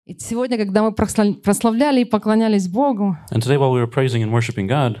И сегодня, когда мы прославляли и поклонялись Богу, And today, while we were praising and worshiping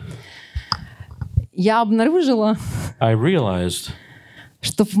God, я обнаружила, I realized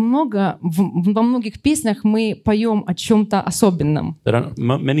что во многих песнях мы поем о чем-то особенном. that on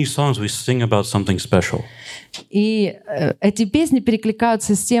many songs we sing about something special. И эти песни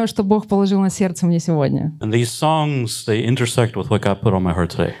перекликаются с тем, что Бог положил на сердце мне сегодня. And these songs, they intersect with what God put on my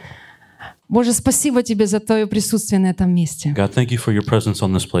heart today. Боже, спасибо Тебе за Твое присутствие на этом месте. God, thank you for your presence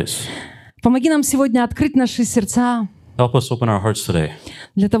on this place. Помоги нам сегодня открыть наши сердца Help us open our hearts today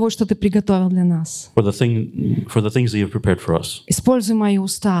для того, что Ты приготовил для нас. for the things that you have prepared for us. Используй мои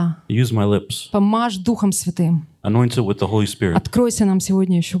уста, Use my lips. помажь Духом Святым. Anoint it with the Holy Spirit. Откройся нам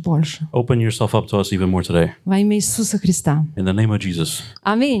сегодня еще больше. Open yourself up to us even more today. Во имя Иисуса Христа. In the name of Jesus.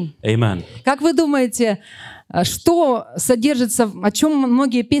 Аминь. Amen. Как вы думаете, что содержится, о чем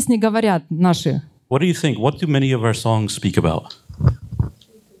многие песни говорят наши? What do you think? What do many of our songs speak about?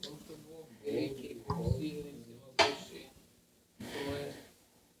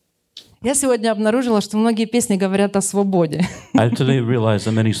 Я сегодня обнаружила, что многие песни говорят о свободе. I today realized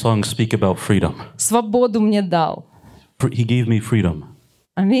that many songs speak about freedom. Свободу мне дал. He gave me freedom.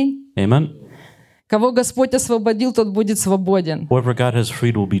 Аминь. Amen. Кого Господь освободил, тот будет свободен. Whoever God has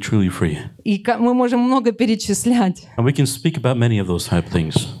freed will be truly free. И мы можем много перечислять. And we can speak about many of those type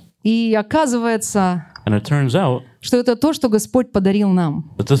things. И оказывается, And it turns out что это то, что Господь подарил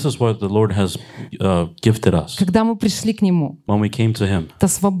нам, that this is what the Lord has gifted us когда мы пришли к Нему. when we came to Him. Это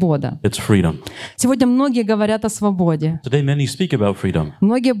свобода. It's freedom. Сегодня многие говорят о свободе. Today, many speak about freedom.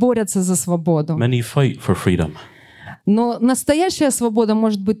 Многие борются за свободу. Many fight for freedom. Но настоящая свобода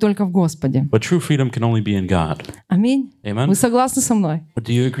может быть только в Господе. But true freedom can only be in God. Аминь. Amen. Вы согласны со мной?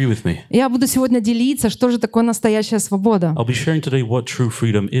 Do you agree with me? Я буду сегодня делиться, что же такое настоящая свобода. I'll be sharing today what true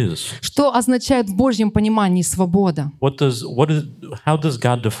freedom is. Что означает в Божьем понимании свобода. How does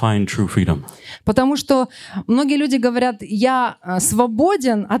God define true freedom? Потому что многие люди говорят, я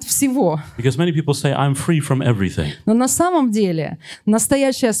свободен от всего. Because many people say, I'm free from everything. Но на самом деле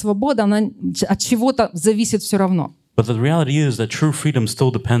настоящая свобода, она от чего-то зависит все равно. But the reality is that true freedom still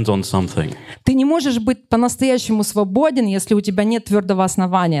depends on something. Ты не можешь быть по-настоящему свободен, если у тебя нет твердого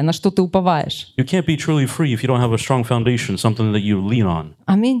основания, на что ты уповаешь. You can't be truly free if you don't have a strong foundation, something that you lean on.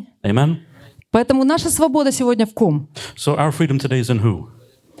 Аминь. Amen? Поэтому наша свобода сегодня в ком? So our freedom today is in who?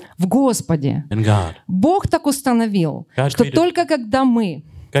 В Господе. In God. Бог так установил, что только когда мы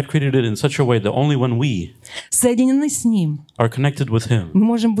God created it in such a way that only when we соединены с Ним, are connected with Him мы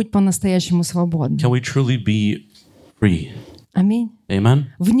можем быть по-настоящему свободны. can we truly be free. Аминь. Amen?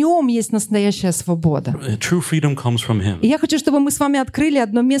 В Нем есть настоящая свобода. True freedom comes from Him. И я хочу, чтобы мы с вами открыли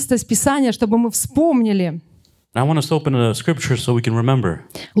одно место из Писания, чтобы мы вспомнили. I want us to open a scripture so we can remember.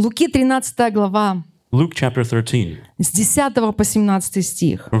 Луки 13 глава, Luke chapter 13, с 10 по 17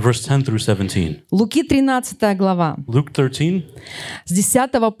 стих. from verse 10 through 17. Луки 13 глава, Luke 13, с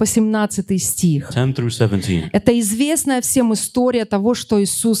 10 по 17 стих. 10 through 17. Это известная всем история того, что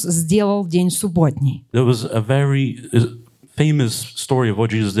Иисус сделал в день субботний. There was a very famous story of what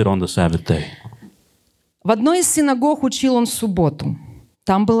Jesus did on the Sabbath day. В одной из синагог учил Он в субботу.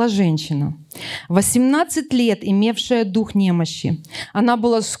 Там была женщина, 18 лет имевшая дух немощи. Она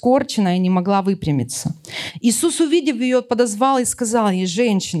была скорчена и не могла выпрямиться. Иисус, увидев ее, подозвал и сказал ей: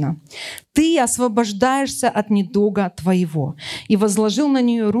 «Женщина, ты освобождаешься от недуга твоего». И возложил на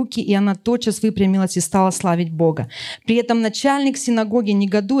нее руки, и она тотчас выпрямилась и стала славить Бога. При этом начальник синагоги,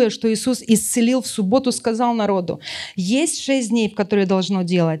 негодуя, что Иисус исцелил в субботу, сказал народу: «Есть 6 дней, в которые должно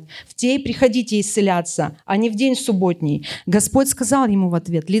делать. В те и приходите исцеляться, а не в день субботний». Господь сказал ему в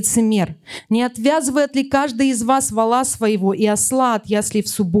ответ: «Лицемер, не отвязывает ли каждый из вас вола своего и осла от яслей в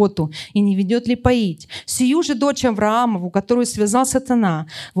субботу, и не ведет ли поить? Сию же дочь Авраамову, которую связал сатана,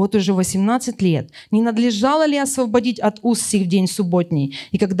 вот уже 18 лет, не надлежало ли освободить от уз сих в день субботний?»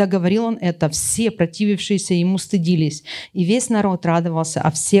 И когда говорил он это, все противившиеся ему стыдились, и весь народ радовался о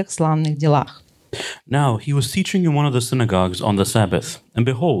всех славных делах. Now he was teaching in one of the synagogues on the Sabbath. And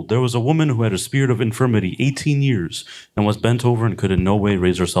behold, there was a woman who had a spirit of infirmity 18 years, and was bent over and could in no way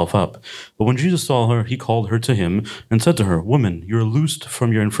raise herself up. But when Jesus saw her, he called her to him and said to her, "Woman, you are loosed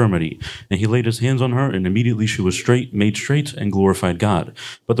from your infirmity." And he laid his hands on her, and immediately she was made straight, and glorified God.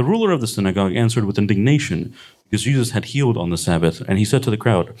 But the ruler of the synagogue answered with indignation, because Jesus had healed on the Sabbath. And he said to the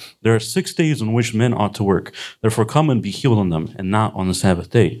crowd, "There are 6 days on which men ought to work. Therefore come and be healed on them, and not on the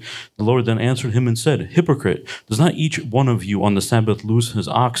Sabbath day." The Lord then answered him and said, "Hypocrite, does not each one of you on the Sabbath loose his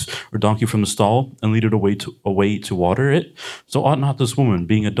ox or donkey from the stall and lead it away to water it? So ought not this woman,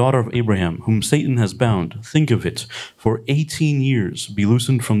 being a daughter of Abraham, whom Satan has bound, think of it, for 18 years be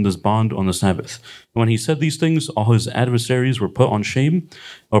loosened from this bond on the Sabbath?" And when he said these things, all his adversaries were put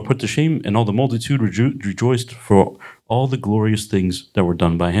to shame, and all the multitude rejoiced for all the glorious things that were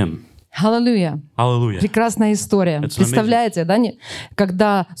done by him. Аллилуйя. Hallelujah. Прекрасная история. Представляете, да,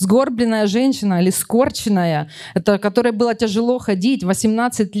 когда сгорбленная женщина или скорченная, это которой было тяжело ходить,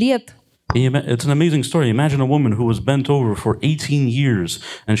 18 лет. It's an amazing story. Imagine a woman who was bent over for 18 years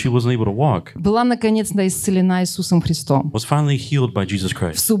and she wasn't able to walk. Была наконец-то исцелена Иисусом Христом. Was finally healed by Jesus В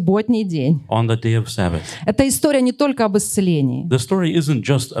Christ субботний день. on the day of Sabbath. Это история не только об исцелении. The story isn't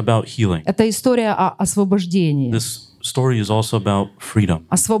just about healing. Это история о освобождении. This story is also about freedom.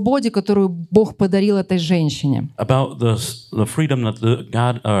 О свободе, которую Бог подарил этой женщине. About the freedom that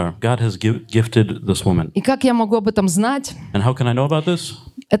God has gifted this woman. И как я могу об этом знать? And how can I know about this?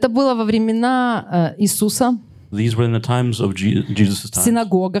 Это было во времена Иисуса. These were in the times of Jesus' В time.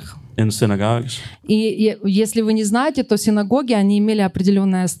 синагогах. In synagogues. И если вы не знаете, то синагоги, они имели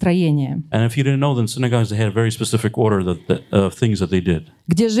определенное строение. And if you didn't know, then synagogues, they had a very specific order of things that they did.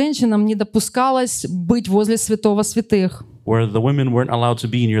 Где женщинам не допускалось быть возле святого святых. Where the women weren't allowed to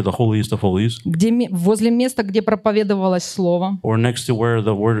be near the holiest of holies. Возле места, где проповедовалось слово. Or next to where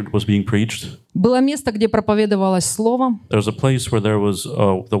the word was being preached. Было место, где проповедовалось слово. There was a place where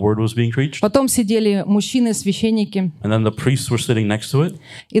the word was being preached. Потом сидели мужчины, священники. And then the priests were sitting next to it.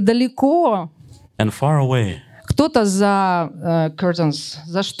 И далеко, and far away, кто-то за curtains,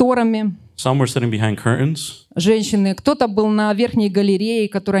 за шторами. Some were sitting behind curtains. Женщины, кто-то был на верхней галерее,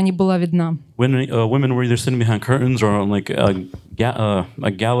 которая не была видна. Women were either sitting behind curtains or on like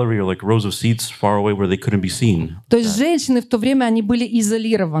a gallery or like rows of seats far away where they couldn't be seen. То есть женщины в то время они были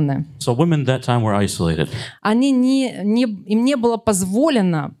изолированы. So women that time were isolated. Им не было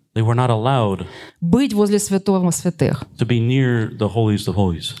позволено They were not allowed быть возле святого святых. to be near the holiest of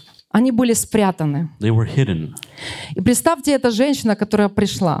holies. Они были спрятаны. They were hidden. И представьте, эта женщина, которая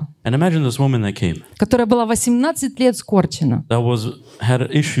пришла, And imagine this woman that came, которая была 18 лет скорчена. that had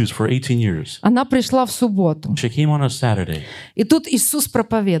issues for 18 years. Она пришла в субботу. She came on a Saturday. И тут Иисус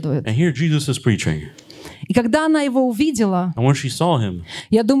проповедует. And here Jesus is preaching. И когда она его увидела, And when she saw him,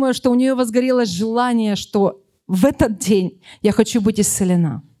 я думаю, что у нее возгорелось желание, что в этот день я хочу быть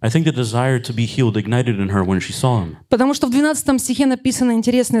исцелена. I think the desire to be healed ignited in her when she saw him. Потому что в 12 стихе написаны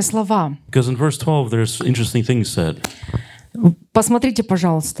интересные слова. Because in verse 12, there's interesting things said. Посмотрите,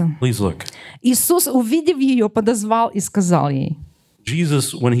 пожалуйста. Please look. Иисус, увидев ее, подозвал и сказал ей.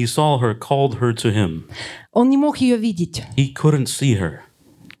 Jesus, when he saw her, called her to him. Он не мог ее видеть. He couldn't see her.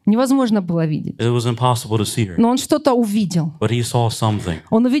 Невозможно было видеть. It was impossible to see her. Но он что-то увидел. But he saw something.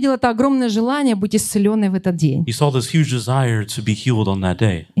 Он увидел это огромное желание быть исцеленной в этот день. He saw this huge desire to be healed on that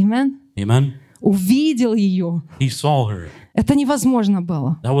day. Amen? Amen? Увидел ее. He saw her. Это невозможно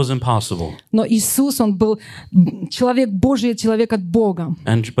было. That was impossible. Но Иисус, Он был человек Божий, человек от Бога.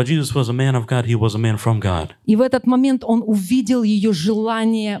 But Jesus was a man of God. He was a man from God. И в этот момент Он увидел ее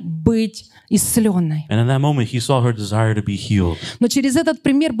желание быть исцеленной. And in that moment, he saw her desire to be healed. Но через этот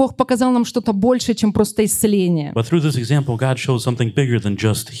пример Бог показал нам что-то большее, чем просто исцеление. But through this example, God showed something bigger than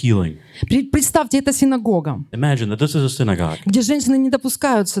just healing. Представьте, это синагога, Imagine that this is a synagogue где женщины не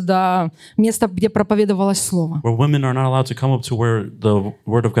допускаются до места, где проповедовалось слово. where women are not allowed to come up to where the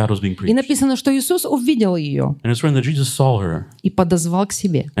word of God was being И preached. написано, что Иисус увидел ее And it's written that Jesus saw her и подозвал к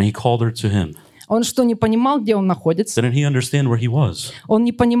себе. and he called her to him. Он что, не понимал, где он находится? Didn't he understand where he was? Он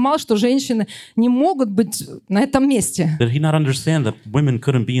не понимал, что женщины не могут быть на этом месте. Did he not understand that women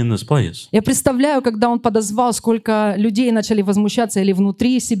couldn't be in this place? Я представляю, когда он подозвал, сколько людей начали возмущаться или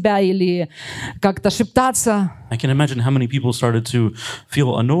внутри себя, или как-то шептаться. I can imagine how many people started to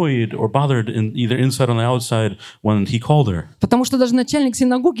feel annoyed or bothered either inside or on the outside when he called her. Потому что даже начальник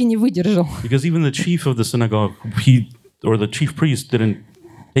синагоги не выдержал. Because even the chief of the synagogue, the chief priest didn't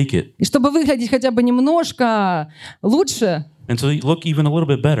take it. И чтобы выглядеть хотя бы немножко лучше, And to look even a little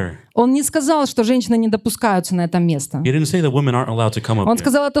bit better, он не сказал, что женщины не допускаются на это место. he didn't say that women aren't allowed to come up Он there.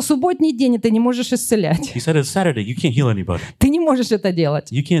 сказал, это субботний день, и ты не можешь исцелять. He said it's Saturday, you can't heal anybody. Ты не можешь это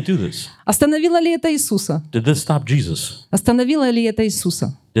делать. You can't do this. Остановило ли это Иисуса? Did this stop Jesus? Остановило ли это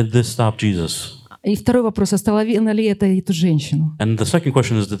Иисуса? Did this stop Jesus? И второй вопрос, остановило ли это эту женщину? And the second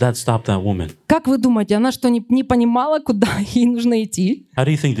question is, did that stop that woman? Как вы думаете, она что, не понимала, куда ей нужно идти? How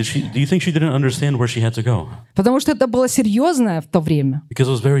do you think? Do you think she didn't understand where she had to go? Потому что это было серьезное в то время. Because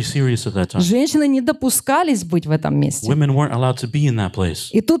it was very serious at that time. Женщины не допускались быть в этом месте. Women weren't allowed to be in that place.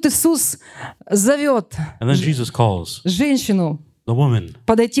 И тут Иисус зовет And then Jesus calls женщину the woman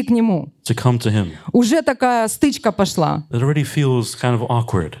подойти к Нему. to come to him. Уже такая стычка пошла. It already feels kind of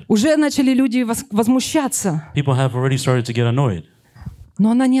awkward. Уже начали люди возмущаться. People have already started to get annoyed.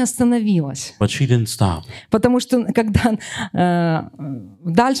 Но она не остановилась. But she didn't stop. Потому что когда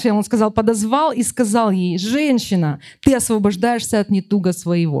дальше он сказал, подозвал и сказал ей: «Женщина, ты освобождаешься от недуга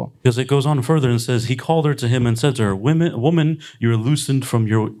своего». Because it goes on further and says, he called her to him and said to her, woman, you're loosened from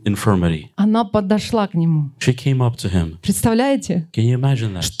your infirmity. Она подошла к нему. She came up to him. Представляете? Can you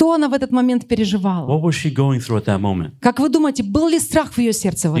imagine that? Что она в этот момент переживала? What was she going through at that moment? Как вы думаете, был ли страх в ее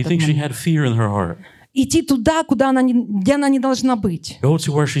сердце в Do you этот think she момент? had fear in her heart? Идти туда, где она не должна быть. Go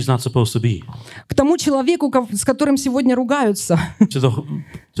to where she's not supposed to be. К тому человеку, с которым сегодня ругаются,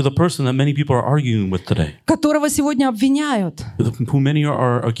 To the person that many people are arguing with today. которого сегодня обвиняют. Who many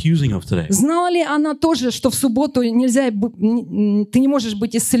are accusing of today. Знала ли она тоже, что в субботу ты не можешь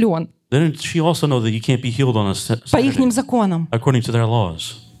быть исцелен Didn't she also know that you can't be healed on a по ихним Saturday законам? according to their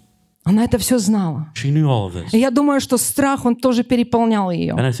laws? Она это все знала. She knew all of И this. я думаю, что страх, он тоже переполнял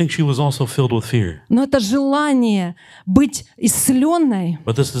ее. And I think she was also filled with fear. Но это желание быть исцеленной,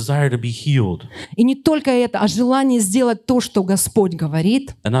 But this desire to be healed. и не только это, а желание сделать то, что Господь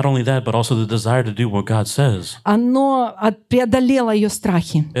говорит, And not only that, but also the desire to do what God says. оно преодолело ее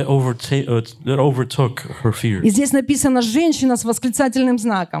страхи. It overtook her fear. И здесь написано «женщина» с восклицательным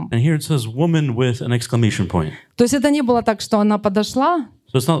знаком. And here it says woman with an exclamation point. То есть это не было так, что она подошла,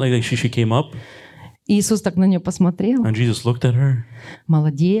 So it's not like she came up и Иисус так на нее посмотрел. and Jesus looked at her.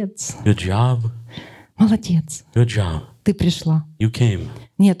 Молодец, Good job. молодец, Good job. ты пришла. You came.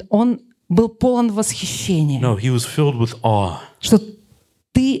 Нет, он был полон восхищения, No, he was filled with awe что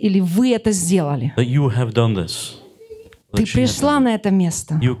ты или вы это сделали. that you have done this. Ты That she has пришла done на это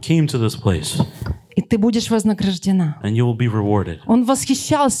место, it. You came to this place и ты будешь вознаграждена. and you will be rewarded. Он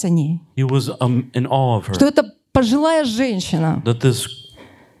восхищался ней, He was in awe of что her. это пожилая женщина, That this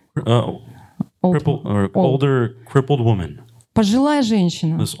older crippled woman, пожилая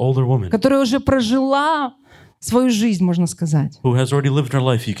женщина, this older woman которая уже прожила свою жизнь, можно сказать. who has already lived her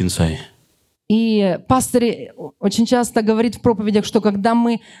life, you can say. И пастор очень часто говорит в проповедях, что когда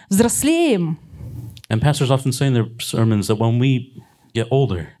мы взрослеем, And pastors often say in their sermons that when we get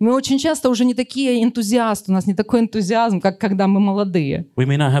older, мы очень часто уже не такие энтузиасты, у нас не такой энтузиазм, как когда мы молодые. we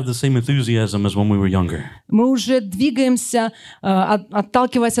may not have the same enthusiasm as when we were younger. Мы уже двигаемся,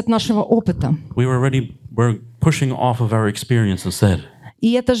 отталкиваясь от нашего опыта. We're pushing off of our experience instead.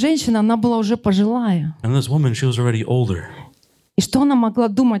 И эта женщина, она была уже пожилая. And this woman, she was already older. И что она могла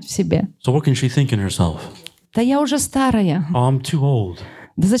думать в себе? So what can she think in herself? Да я уже старая. Oh, I'm too old.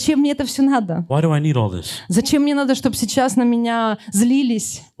 Да зачем мне это все надо? Why do I need all this? Зачем мне надо, чтобы сейчас на меня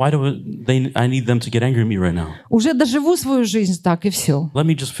злились? Why I need them to get angry at me right now? Уже доживу свою жизнь так, и все. Let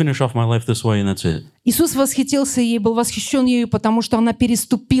me just finish off my life this way and that's it. Иисус восхитился ей, был восхищен ею, потому что она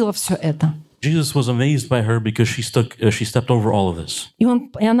переступила все это. Jesus was amazed by her because she stepped over all of this.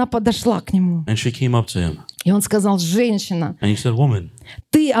 И она подошла к нему. And she came up to him. И он сказал: «Женщина, And he said, woman,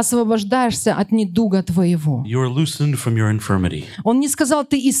 ты освобождаешься от недуга твоего». you are loosened from your infirmity. Он не сказал: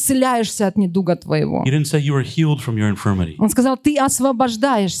 «Ты исцеляешься от недуга твоего». He didn't say you are healed from your infirmity. Он сказал: «Ты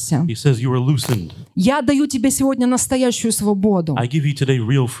освобождаешься». He says you are loosened. Я даю тебе сегодня настоящую свободу. I give you today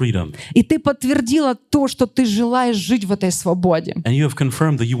real freedom. И ты подтвердила то, что ты желаешь жить в этой свободе. And you have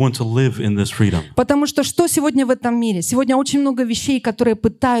confirmed that you want to live in this freedom. Потому что сегодня в этом мире? Сегодня очень много вещей, которые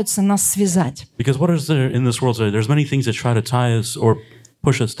пытаются нас связать. Because what is there in this world today? There's many things that try to tie us or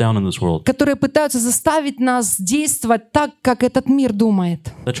push us down in this world. Которые пытаются заставить нас действовать так, как этот мир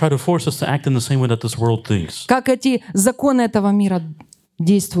думает. That try to force us to act in the same way that this world thinks. Как эти законы этого мира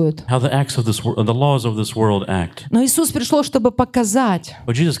действуют. How the laws of this world act. Но Иисус пришел, чтобы показать,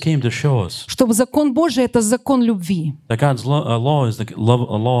 But Jesus came to show us что закон Божий — это закон любви. that God's law is a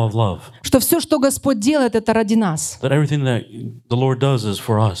law of love. Что все, что Господь делает, это ради нас. That everything that the Lord does is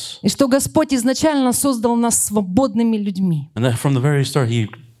for us. И что Господь изначально создал нас свободными людьми. And that from the very start, He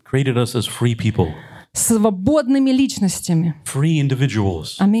created us as free people. Свободными личностями. Free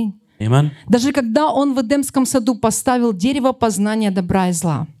individuals. Аминь. Amen? Даже когда Он в Эдемском саду поставил дерево познания добра и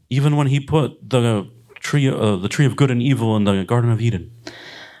зла. Even when He put the tree of good and evil in the Garden of Eden.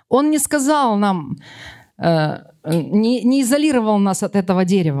 Он не сказал нам: не изолировал нас от этого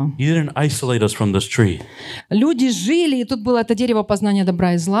дерева. He didn't isolate us from this tree. Люди жили, и тут было это дерево познания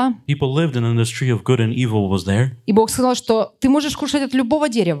добра и зла. People lived, and then this tree of good and evil was there. И Бог сказал, что ты можешь кушать от любого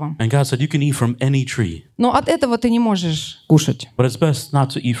дерева, And God said, you can eat from any tree, но от этого ты не можешь кушать. but it's best not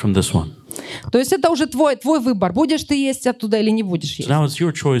to eat from this one. То есть это уже твой выбор, будешь ты есть оттуда или не будешь So есть. now it's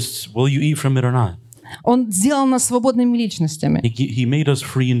your choice, will you eat from it or not? Он сделал нас свободными личностями. He made us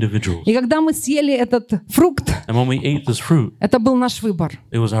free individuals. И когда мы съели этот фрукт, And when we ate this fruit, это был наш выбор.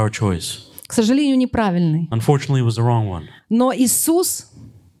 it was our choice. К сожалению, неправильный. Unfortunately, it was the wrong one. Но Иисус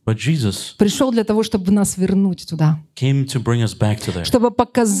But Jesus пришел для того, чтобы нас вернуть туда, came to bring us back to there, чтобы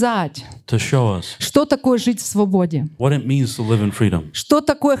показать, to show us что такое жить в свободе, what it means to live in freedom. что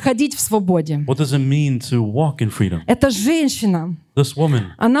такое ходить в свободе. What does it mean to walk in freedom? Эта женщина, This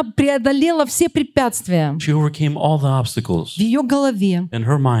woman, она преодолела все препятствия she overcame all the obstacles в ее голове in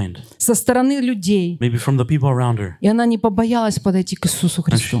her mind, со стороны людей, maybe from the people around her. и она не побоялась подойти к Иисусу And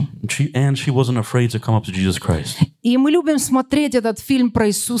Христу. she wasn't afraid to come up to Jesus Christ. И мы любим смотреть этот фильм про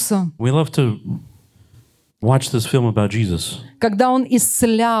Иисуса, We love to watch this film about Jesus когда Он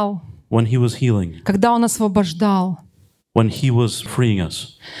исцелял, when he was healing, когда Он освобождал. when he was freeing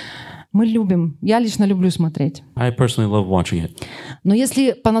us. Мы любим, я лично люблю смотреть. I personally love watching it. Но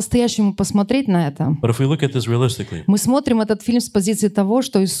если по-настоящему посмотреть на это, But if we look at this realistically, мы смотрим этот фильм с позиции того,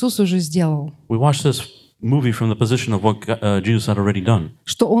 что Иисус уже сделал, we watch this movie from the position of what Jesus had already done,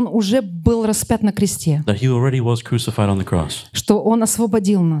 что Он уже был распят на кресте, that he already was crucified on the cross, что Он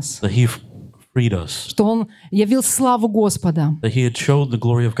освободил нас, that he freed us, что Он явил славу Господа. that he had showed the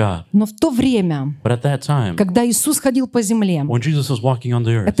glory of God. Но в то время, But at that time, когда Иисус ходил по земле, when Jesus was walking on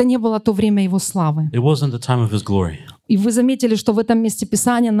the earth, это не было то время Его славы. it wasn't the time of his glory. И вы заметили, что в этом месте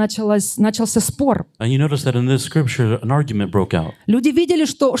Писания начался спор. And you notice that in this scripture, an argument broke out. Люди видели,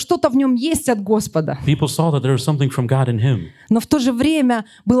 что что-то в нем есть от Господа. People saw that there was something from God in him, Но в то же время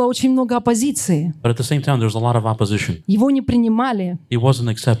было очень много оппозиции. but at the same time, there was a lot of opposition. Его не принимали. He wasn't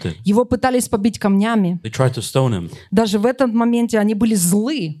accepted. Его пытались побить камнями. They tried to stone him. Даже в этом моменте они были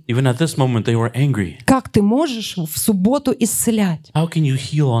злы. Even at this moment, they were angry. Как ты можешь в субботу исцелять? How can you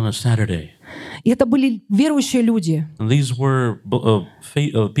heal on a Saturday? И это были верующие люди, And these were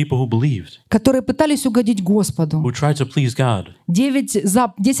people who believed, которые пытались угодить Господу. who tried to please God.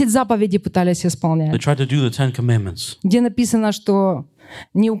 10 заповедей пытались They исполнять, tried to do the 10 Commandments, где написано, что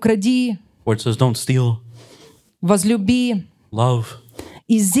не укради, where it says, don't steal, возлюби. love.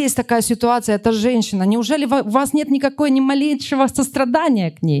 И здесь такая ситуация, эта женщина. Неужели у вас нет никакой ни малейшего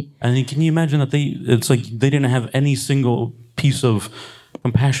сострадания к ней? And can you imagine that it's like they didn't have any single piece of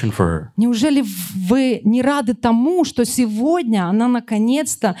compassion for her? Неужели вы не рады тому, что сегодня она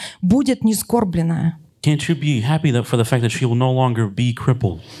наконец-то будет не скорбленная? Can't you be happy for the fact that she will no longer be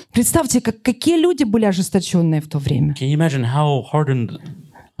crippled? Представьте, какие люди были ожесточенные в то время. Can you imagine how hardened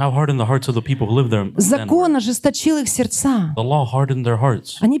the hearts of the people who lived there then were? Закон ожесточил их сердца. The law hardened their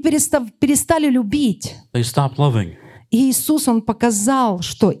hearts. Они перестали любить. They stopped loving. И Иисус, Он показал,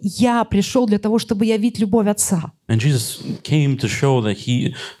 что я пришел для того, чтобы явить любовь Отца. And Jesus came to show that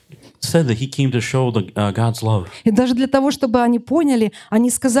he said that he came to show God's love. И даже для того, чтобы они поняли, они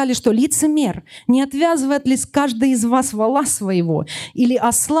сказали, что лицемер, не отвязывает ли каждый из вас вола своего или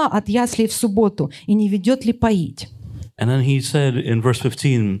осла от яслей в субботу и не ведет ли поить? And then he said in verse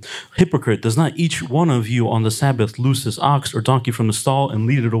 15, hypocrite, does not each one of you on the Sabbath loose his ox or donkey from the stall and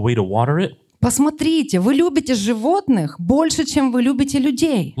lead it away to water it? Посмотрите, вы любите животных больше, чем вы любите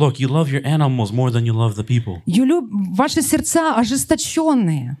людей. Look, you love your animals more than you love the people. Ваши сердца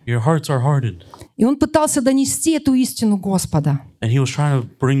ожесточенные. Your hearts are hardened. И он пытался донести эту истину Господа. And he was trying to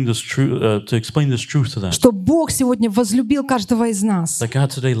bring this truth, to explain this truth to them. Что Бог сегодня возлюбил каждого из нас. That God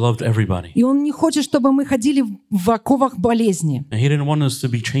today loved everybody. И Он не хочет, чтобы мы ходили в оковах болезни. And he didn't want us to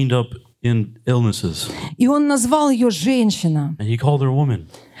be chained up in illnesses. И Он назвал ее женщина, And he called her a woman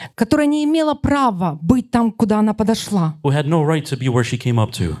которая не имела права быть там, куда она подошла. who had no right to be where she came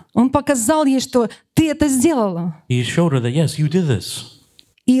up to. Он показал ей, что ты это сделала. He showed her that, yes, you did this.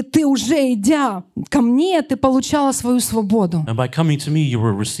 И ты уже, идя ко мне, ты получала свою свободу. And by coming to me, you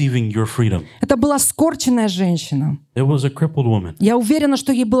were receiving your freedom. Это была скорченная женщина. It was a crippled woman. Я уверена,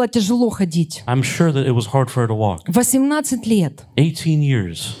 что ей было тяжело ходить. I'm sure that it was hard for her to walk. 18 лет. 18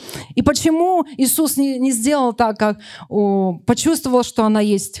 years. И почему Иисус не сделал так, как почувствовал, что она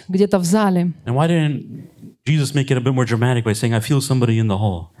есть где-то в зале? And why didn't Jesus make it a bit more dramatic by saying, I feel somebody in the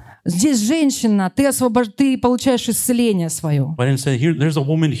hall? Здесь женщина, ты получаешь исцеление свое. Why didn't say, here, there's a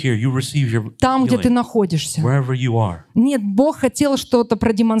woman here, you receive your Там, где ты healing, находишься. wherever you are. Нет, Бог хотел что-то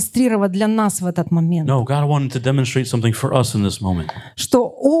продемонстрировать для нас в этот момент. No, God wanted to demonstrate something for us in this moment. Что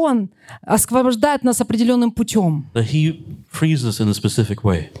Он освобождает нас определенным путем, that He frees us in a specific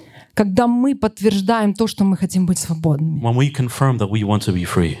way. когда мы подтверждаем то, что мы хотим быть свободными. When we confirm that we want to be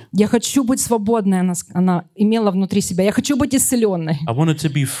free. Я хочу быть свободной, она имела внутри себя. Я хочу быть исцеленной. I wanted to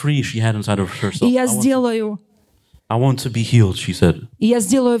be free, she had inside of herself. И я сделаю... I want to be healed, she said. И я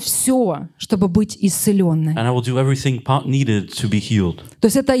сделаю все, чтобы быть исцеленной. And I will do everything needed to be healed. То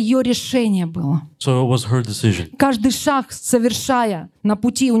есть это ее решение было. So it was her decision. Каждый шаг совершая на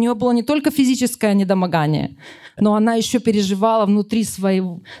пути, у нее было не только физическое недомогание, но она еще переживала внутри в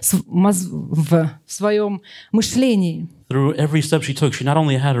своем мышлении. Through every step she took, she not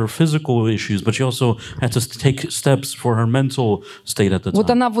only had her physical issues, but she also had to take steps for her mental state at the time. Вот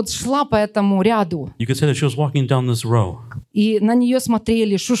она вот шла по этому ряду. You could say that she was walking down this row. И на нее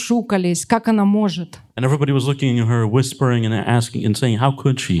смотрели, шушукались, как она может. And everybody was looking at her, whispering and asking and saying, how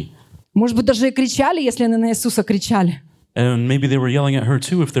could she? Может быть, даже и кричали, если они на Иисуса кричали. And maybe they were yelling at her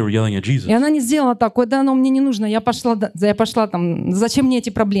too if they were yelling at Jesus. И она не сделала так, ой, да, оно мне не нужно, я пошла там, зачем мне эти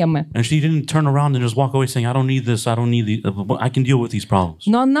проблемы? And she didn't turn around and just walk away saying, I don't need this, I can deal with these problems.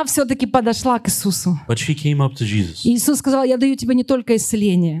 Но она все-таки подошла к Иисусу. But she came up to Jesus. И Иисус сказал, я даю тебе не только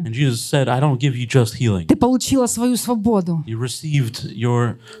исцеление. And Jesus said, I don't give you just healing. Ты получила свою свободу. You received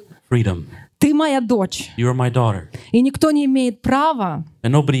your freedom. Ты моя дочь. You are my daughter. И никто не имеет права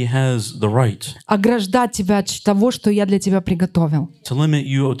And nobody has the right ограждать тебя от того, что я для тебя приготовил. to limit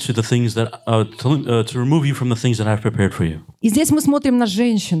you to the things that, to remove you from the things that I've prepared for you. И здесь мы смотрим на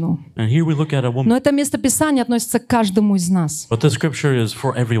женщину. And here we look at a woman. Но это местописание относится к каждому из нас. But this scripture is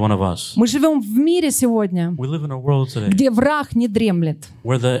for every one of us. Мы живем в мире сегодня, We live in a world today где враг не дремлет.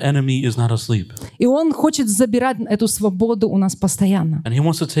 where the enemy is not asleep. И он хочет забирать эту свободу у нас постоянно. And he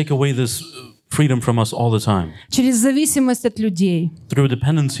wants to take away this freedom from us all the time. Через зависимость от людей, Through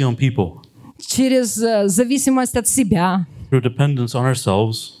dependency on people. через зависимость от себя. Through dependence on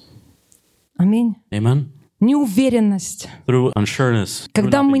ourselves. Аминь. Amen. Неуверенность. Through unsureness.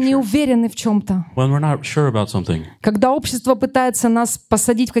 Когда мы не уверены в чем-то. When we're not sure about something. Когда общество пытается нас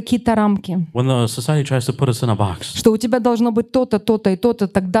посадить в какие-то рамки. When the society tries to put us in a box. Что у тебя должно быть то-то, то-то и то-то,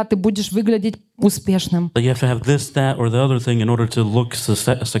 тогда ты будешь выглядеть успешным. That you have to have this, that, or the other thing in order to look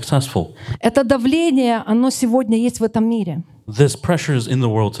successful. Это давление, оно сегодня есть в этом мире. This pressure is in the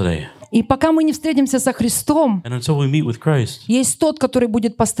world today. И пока мы не встретимся со Христом, And until we meet with Christ, есть тот, который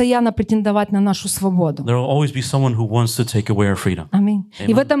будет постоянно претендовать на нашу свободу. there will always be someone who wants to take away our freedom. Аминь.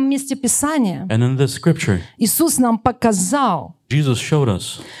 И в этом месте Писания And in this scripture, Иисус нам показал, Jesus showed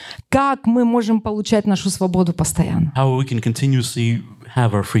us как мы можем получать нашу свободу постоянно. how we can continuously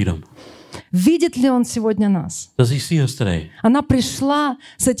have our freedom. Видит ли Он сегодня нас? Does he see us today? Она пришла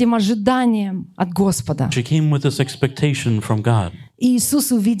с этим ожиданием от Господа. She came with this expectation from God, И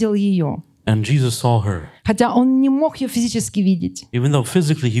Иисус увидел ее. and Jesus saw her. Хотя Он не мог ее физически видеть, Even though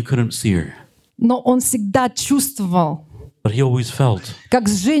physically he couldn't see her, но Он всегда чувствовал, but he always felt. как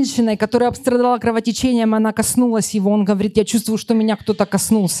с женщиной, которая обстрадала кровотечением, она коснулась его. Он говорит, я чувствую, что меня кто-то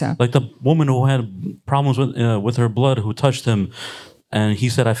коснулся. Like the woman who had problems with her blood, who touched him, and he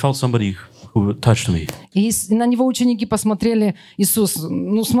said, I felt somebody who touched me. И на него ученики посмотрели, Иисус,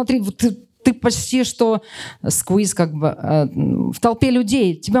 ну смотри, вот ты почти что сквиз, как бы, в толпе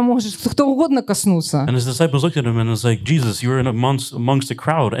людей. Тебя может кто угодно коснуться. And his disciples looked at him and was like, Jesus, you're amongst the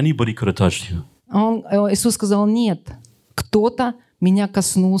crowd. Anybody could have touched you. Иисус сказал, нет, кто-то меня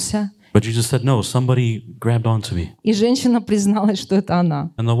коснулся. But Jesus said, no, somebody grabbed onto me. И женщина призналась, что это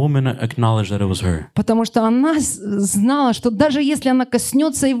она. And the woman acknowledged that it was her. Потому что она знала, что даже если она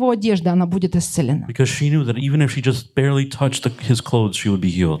коснется его одежды, она будет исцелена. Because she knew that even if she just barely touched his clothes, she would be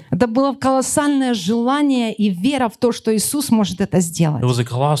healed. Это было колоссальное желание и вера в то, что Иисус может это сделать. It was a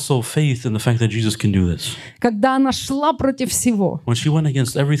colossal faith in the fact that Jesus can do this. Когда она шла против всего, When she went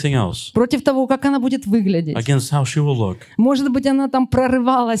against everything else, против того, как она будет выглядеть. against how she will look, Может быть, она там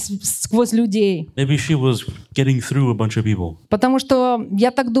прорывалась сквозь людей. maybe she was getting through a bunch of people. Потому что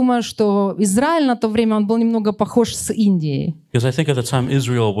я так думаю, что Израиль на то время, он был немного похож с Индией. Because I think at the time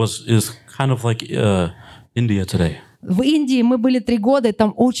Israel is kind of like India today. В Индии мы были 3 года, и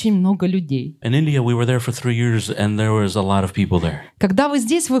там очень много людей. In India, we were there for 3 years, and there was a lot of people there. Когда вы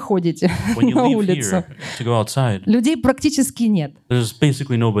здесь выходите When you на leave улицу, here to go outside, людей практически нет. there's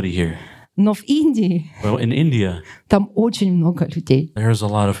basically nobody here. Но в Индии Well, in India, там очень много людей. there's a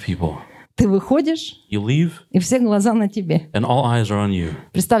lot of people. Ты выходишь, You leave, и все глаза на тебе. and all eyes are on you.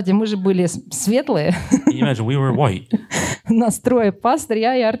 Представьте, мы же были светлые. Can you imagine? We were white. Нас 3: пастор,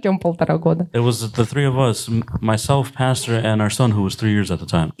 я и Артем 1,5 года. It was the 3 of us, myself, pastor, and our son, who was 3 years at the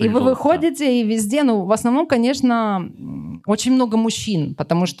time. И вы выходите, и везде, ну, в основном, конечно, Очень много мужчин,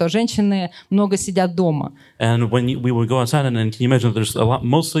 потому что женщины много сидят дома. And when we would go outside, and can you imagine there's a lot,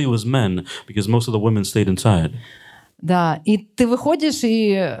 mostly it was men, because most of the women stayed inside. Да, и ты выходишь,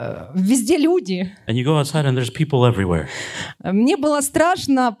 и везде люди. And you go outside and there's people everywhere. Мне было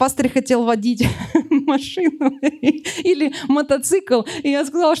страшно, пастор хотел водить машину или мотоцикл, и я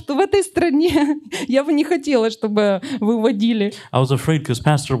сказала, что в этой стране я бы не хотела, чтобы вы водили. I was afraid because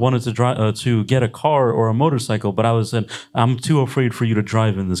pastor wanted to get a car or a motorcycle, but I said, I'm too afraid for you to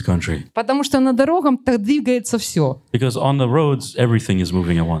drive in this country. Потому что на дорогах так двигается все. Because on the roads, everything is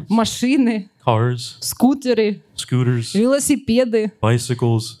moving at once. Машины, Cars, скутеры, scooters, велосипеды,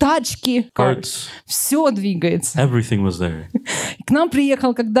 bicycles, тачки, carts, все двигается. everything was there. К нам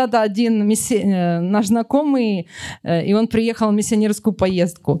приехал когда-то один наш знакомый, и он приехал в миссионерскую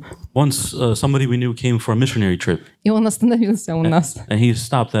поездку. Once somebody we knew came for a missionary trip, И он остановился у нас. and he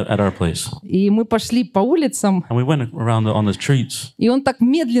stopped at our place. И мы пошли по улицам, And we went around on the streets, и он так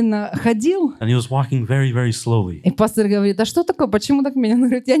медленно ходил. and he was walking very, very slowly. И пастор говорит, а что такое, почему так медленно? Он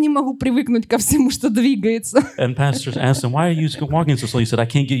говорит, я не могу привыкнуть ко всему, что двигается. And pastors asked him, why are you walking so slow? He said, I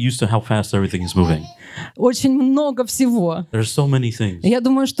can't get used to how fast everything is moving. Очень много всего. There's so many things. Я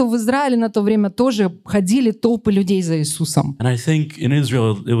думаю, что в Израиле на то время тоже ходили толпы людей за Иисусом. And I think in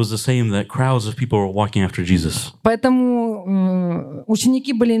Israel, it was the same, that crowds of people were walking after Jesus. Поэтому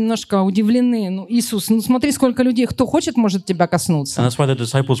ученики были немножко удивлены. Ну, Иисус, ну смотри, сколько людей, кто хочет, может тебя And коснуться. that's why the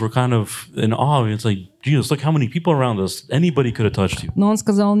disciples were kind of in awe. It's like, Jesus, look how many people around us. Anybody could have touched you. Но он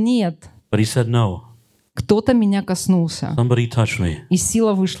сказал, нет, But he said, no, кто-то меня коснулся. somebody touched me. И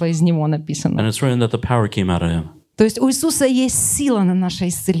сила вышла из него, написано. And it's written that the power came out of him. То есть у Иисуса есть сила на наше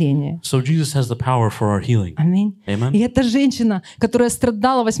исцеление. So Jesus has the power for our healing. Аминь. Amen. И эта женщина, которая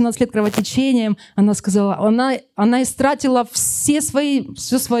страдала 18 лет кровотечением, она сказала, она истратила все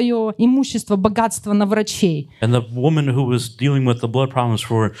свое имущество, богатство на врачей. And the woman who was dealing with the blood problems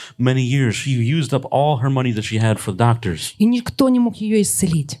for many years, she used up all her money that she had for doctors. И никто не мог ее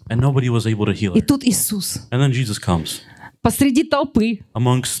исцелить. And nobody was able to heal И her. тут Иисус And then Jesus comes посреди толпы.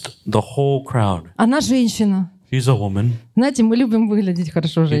 amongst the whole crowd. Она женщина. She's a woman. Знаете, мы любим выглядеть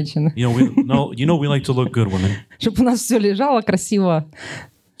хорошо, женщины. We like to look good, women, Чтобы у нас все лежало красиво.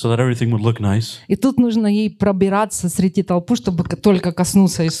 so that everything would look nice. И тут нужно ей пробираться среди толпы, чтобы только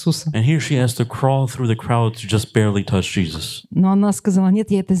коснуться Иисуса. And here she has to crawl through the crowd to just barely touch Jesus. Но она сказала, нет,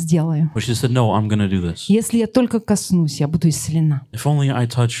 я это сделаю. But she said, no, I'm going to do this. Если я только коснусь, я буду исцелена. If only I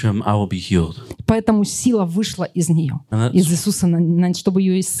touch him, I will be healed. Поэтому сила вышла из нее, And из Иисуса, чтобы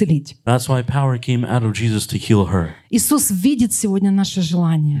ее исцелить. That's why power came out of Jesus to heal her. Иисус видит сегодня наше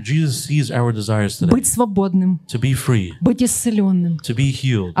желание Jesus sees our desires today быть свободным, to be free, быть исцеленным. to be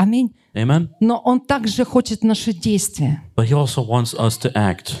healed. Аминь. Amen? Но Он также хочет наши действия. But he also wants us to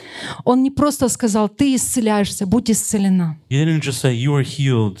act. Он не просто сказал, ты исцеляешься, будь исцелена. He didn't just say, you are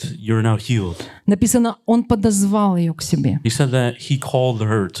healed, you're now healed. Написано, Он подозвал ее к себе. He said that he called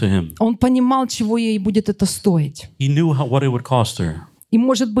her to him. Он понимал, чего ей будет это стоить. He knew what it would cost her. И,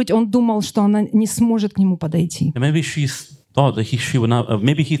 может быть, Он думал, что она не сможет к Нему подойти. And maybe she thought that she would not,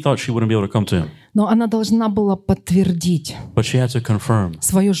 maybe he thought she wouldn't be able to come to him. Но она должна была подтвердить But she had to confirm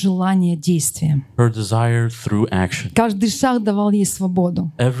свое желание действием. her desire through action. Каждый шаг давал ей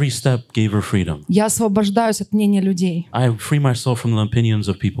свободу. Every step gave her freedom. Я освобождаюсь от мнения людей, I free myself from the opinions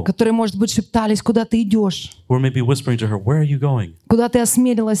of people которые, может быть, шептались, куда ты идешь, who are maybe whispering to her, where are you going? куда ты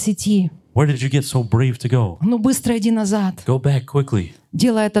осмелилась идти. Where did you get so brave to go? Ну быстро иди назад. Go back quickly.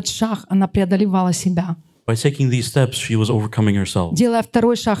 Делая этот шаг, она преодолевала себя. By taking these steps, she was overcoming herself. Делая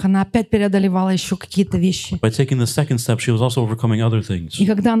второй шаг, она опять преодолевала еще какие-то вещи. By taking the second step, she was also overcoming other things. И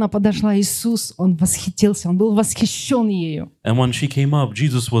когда она подошла, Иисус, Он восхитился, Он был восхищен ею. And when she came up,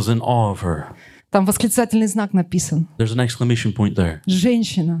 Jesus was in awe of her. Там восклицательный знак написан. There's an exclamation point there.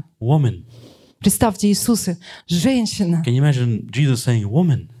 Женщина. Woman. Представьте, Иисусе, женщина. Can you imagine Jesus saying,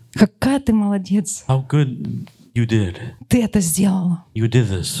 woman, Какая ты молодец. how good you did. Ты это сделала. You did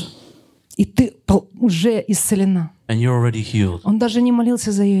this. И ты уже исцелена. And you're already healed. Он даже не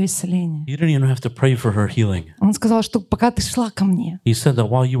молился за ее исцеление. You didn't even have to pray for her healing. Он сказал, что пока ты шла ко мне, He said that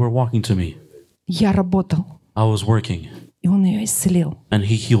while you were walking to me, я работал. I was working. И он ее исцелил. And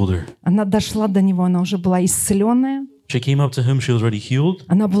he healed her. Она дошла до него, она уже была исцеленная, She came up to him, she was already healed.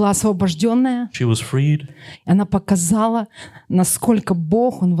 она была освобожденная, She was freed. и она показала, насколько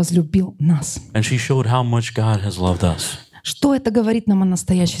Бог, Он возлюбил нас. And she showed how much God has loved us. Что это говорит нам о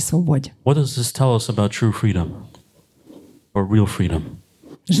настоящей свободе? What does this tell us about true freedom? Or real freedom?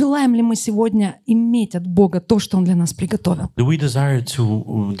 Желаем ли мы сегодня иметь от Бога то, что Он для нас приготовил? Do we desire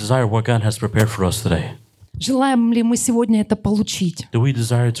what God has prepared for us today? Желаем ли мы сегодня это получить? Do we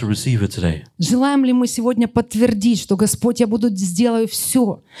desire to receive it today? Желаем ли мы сегодня подтвердить, что Господь, я сделаю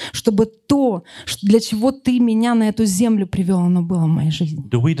все, чтобы то, для чего Ты меня на эту землю привел, оно было в моей жизни?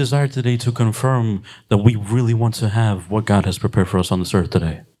 Do we desire today to confirm that we really want to have what God has prepared for us on this earth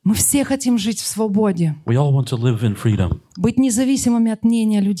today? Мы все хотим жить в свободе, We all want to live in freedom, быть независимыми от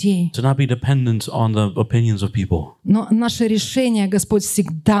мнения людей. to not be dependent on the opinions of people. Но наше решение Господь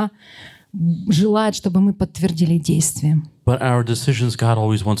всегда желает, чтобы мы подтвердили действием. But our decisions, God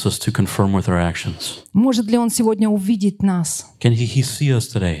always wants us to confirm with our actions. Может ли Он сегодня увидеть нас Can He see us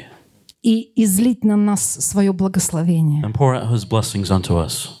today и излить на нас свое благословение? and pour out His blessings unto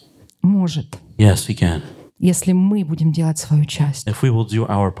us? Может, Yes, He can. если мы будем делать свою часть. If we will do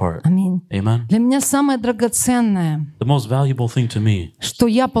our part. Аминь. Amen. Для меня самое драгоценное, The most valuable thing to me что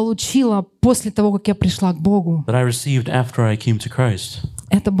я получила после того, как я пришла к Богу, that I received after I came to Christ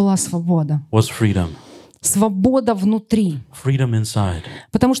это была свобода. was freedom. Свобода внутри. Freedom inside.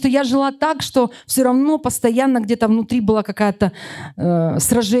 Потому что я жила так, что все равно постоянно где-то внутри было какое-то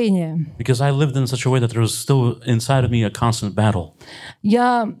сражение. Because I lived in such a way that there was still inside of me a constant battle.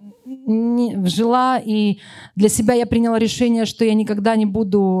 Я жила, и для себя я приняла решение, что я никогда не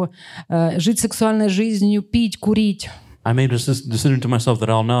буду жить сексуальной жизнью, пить, курить. I made a decision to myself that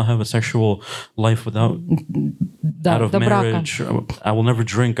I'll now have a sexual life without out of marriage. I will never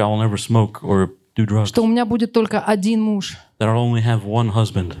drink, I will never smoke or do drugs. Что у меня будет только один муж. That I'll only have one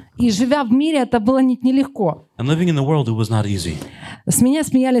husband. И живя в мире, это было нелегко. And living in the world, it was not easy. С меня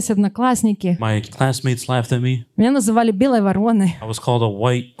смеялись одноклассники. My classmates laughed at me. Меня называли белой вороной. I was called a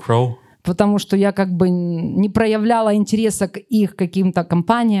white crow. Потому что я как бы не проявляла интереса к их каким-то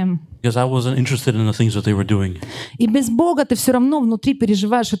компаниям. Because I wasn't interested in the things that they were doing. И без Бога ты все равно внутри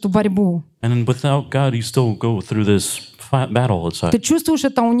переживаешь эту борьбу. And without God, you still go through this battle inside. Ты чувствуешь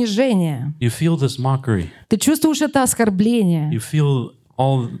это унижение. You feel this mockery. Ты чувствуешь это оскорбление. You feel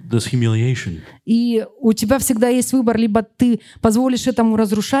all this humiliation. И у тебя всегда есть выбор: либо ты позволишь этому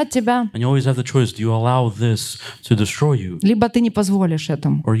разрушать тебя, And you always have the choice: do you allow this to destroy you, либо ты не позволишь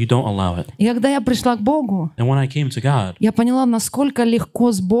этому. or you don't allow it? И когда я пришла к Богу, And when I came to God, я поняла, насколько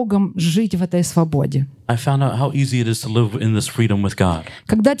легко с Богом жить в этой свободе. I found out how easy it is to live in this freedom with God.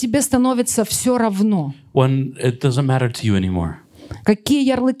 Когда тебе становится все равно, When it doesn't matter to you anymore. какие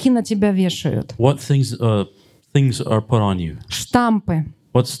ярлыки на тебя вешают, What things are put on you. штампы.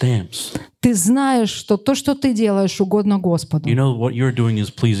 What stamps. Ты знаешь, что то, что ты делаешь, угодно Господу. You know what you're doing is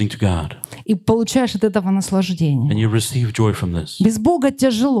pleasing to God. И получаешь от этого наслаждение. And you receive joy from this. Без Бога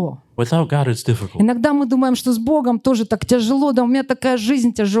тяжело. Without God, it's difficult. Иногда мы думаем, что с Богом тоже так тяжело, да у меня такая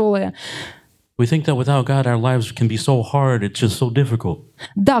жизнь тяжелая. We think that without God, our lives can be so hard, it's just so difficult.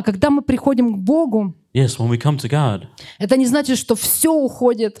 Да, когда мы приходим к Богу, Yes, when we come to God, это не значит, что все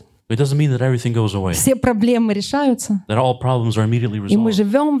уходит, it doesn't mean that everything goes away, все проблемы решаются, that all problems are immediately и мы resolved.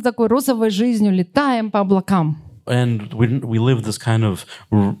 живем в такой розовой жизнью, летаем по облакам. And we live this kind of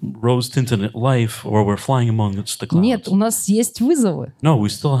rose-tinted life where we're flying amongst the clouds. Нет, у нас есть вызовы, No, we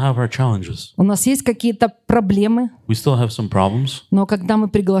still have our challenges. у нас есть какие-то проблемы, We still have some problems. но когда мы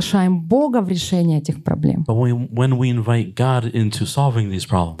приглашаем Бога в решение этих проблем, But when we invite God into solving these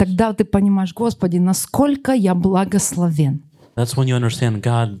problems, тогда ты понимаешь: Господи, насколько я благословен, that's when you understand,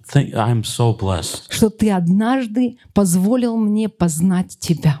 God, I'm so blessed что Ты однажды позволил мне познать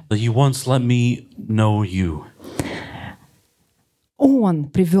Тебя. that you once let me know you. Он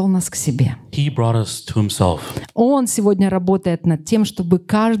привел нас к себе. He brought us to himself. Он сегодня работает над тем, чтобы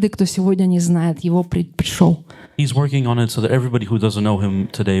каждый, кто сегодня не знает Его, пришел. He's working on it so that everybody who doesn't know him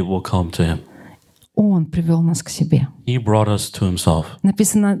today will come to him. Он привел нас к себе. He brought us to himself.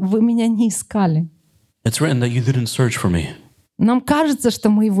 Написано: вы меня не искали. It's written that you didn't search for me. Нам кажется, что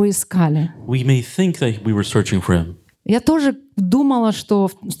мы Его искали. We may think that we were searching for him. Я тоже думала, что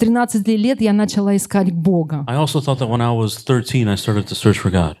с 13 лет я начала искать Бога. I also thought that when I was 13, I started to search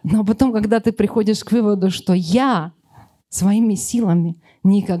for God. Но потом, когда ты приходишь к выводу, что я своими силами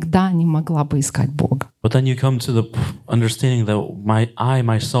никогда не могла бы искать Бога. But then you come to the understanding that I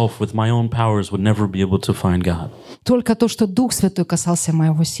myself, with my own powers, would never be able to find God. Только то, что Дух Святой касался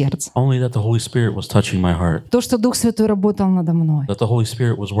моего сердца. Only that the Holy Spirit was touching my heart. То, что Дух Святой работал надо мной. That the Holy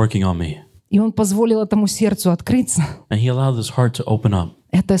Spirit was working on me. И Он позволил этому сердцу открыться. And He allowed this heart to open up.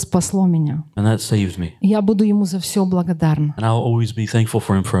 Это спасло меня. And that saved me. Я буду Ему за все благодарна. And I'll always be thankful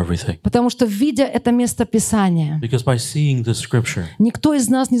for Him for everything. Потому что, видя это место Писания, Because by seeing this scripture, никто из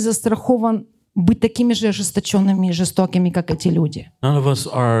нас не застрахован быть такими же ожесточенными и жестокими, как эти люди. none of us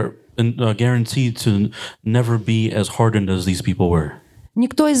are guaranteed to never be as hardened as these people were.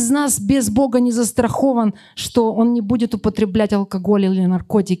 Никто из нас без Бога не застрахован, что он не будет употреблять алкоголь или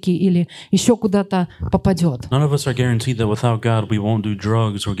наркотики или еще куда-то попадет. None of us are guaranteed that without God we won't do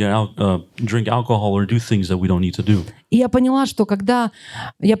drugs or drink alcohol or do things that we don't need to do. И я поняла, что когда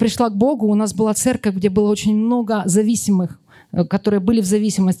я пришла к Богу, у нас была церковь, где было очень много зависимых, которые были в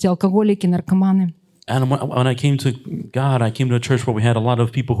зависимости, алкоголики, наркоманы. And when I came to God, I came to a church where we had a lot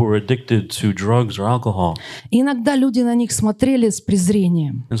of people who were addicted to drugs or alcohol. И иногда люди на них смотрели с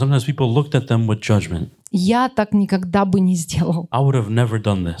презрением. And sometimes people looked at them with judgment. Я так никогда бы не сделал. I would have never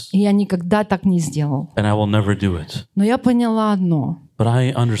done this. И я никогда так не сделал. And I will never do it. Но я поняла одно. But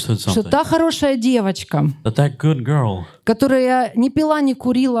I understood Что something. та хорошая девочка, That good girl которая не пила, не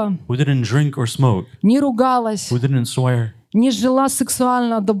курила, who didn't drink or smoke, не ругалась, who didn't swear, не жила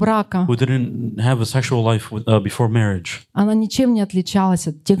сексуально до брака, who didn't have a sexual life before marriage, она ничем не отличалась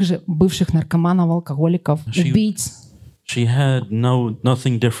от тех же бывших наркоманов, алкоголиков, убийц. she had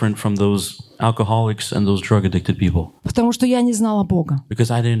nothing different from those alcoholics and those drug-addicted people. Потому что я не знала Бога.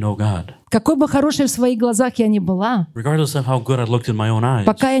 Because I didn't know God. Какой бы хорошей в своих глазах я ни была, Regardless of how good I looked in my own eyes,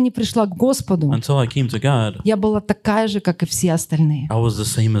 пока я не пришла к Господу, until I came to God, я была такая же, как и все остальные. I was the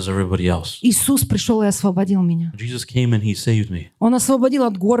same as everybody else. Иисус пришел и освободил меня. Jesus came and He saved me. Он освободил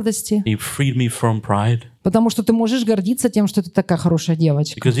от гордости, He freed me from pride. потому что ты можешь гордиться тем, что ты такая хорошая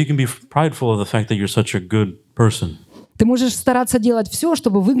девочка. Because you can be prideful of the fact that you're such a good person. Ты можешь стараться делать все,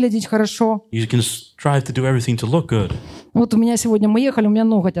 чтобы выглядеть хорошо. You can strive to do everything to look good. Вот у меня сегодня мы ехали, у меня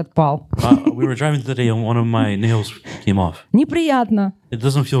ноготь отпал. We were driving today and one of my nails came off. Неприятно. It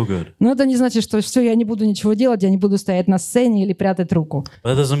doesn't feel good. Но это не значит, что все, я не буду ничего делать, я не буду стоять на сцене или прятать руку.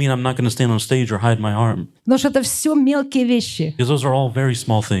 But that doesn't mean I'm not going to stand on stage or hide my arm. Потому что это все мелкие вещи, Because those are all very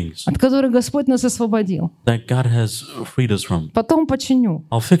small things от которых Господь нас освободил. that God has freed us from. Потом починю.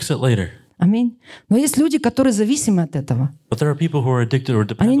 I'll fix it later. Аминь. Но есть люди, которые зависимы от этого. But there are people who are addicted or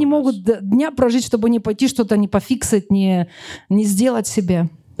dependent Они не on this. могут дня прожить, чтобы не пойти что-то, не пофиксать, не сделать себе.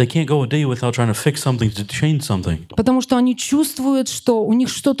 They can't go a day without trying to fix something, to change something. Потому что они чувствуют, что у них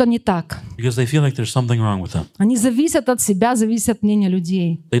что-то не так. Because they feel like there's something wrong with them. Они зависят от себя, зависят от мнения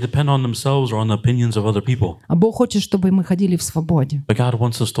людей. They depend on themselves or on the opinions of other people. А Бог хочет, чтобы мы ходили в свободе. But God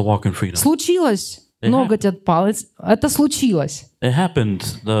wants us to walk in freedom. Случилось. Ноготь отпал. Это случилось. It happened.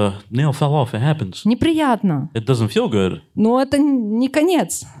 The nail fell off. It happens. Неприятно. It doesn't feel good, Но это не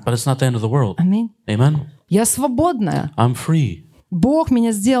конец. but it's not the end of the world. Аминь. Amen? Я свободная. I'm free. Бог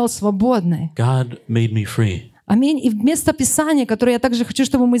меня сделал свободной. God made me free. Аминь. И вместо Писания, которое я также хочу,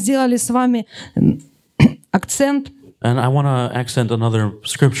 чтобы мы сделали с вами акцент, And I want to accent another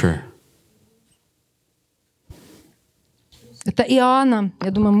scripture. это Иоанна.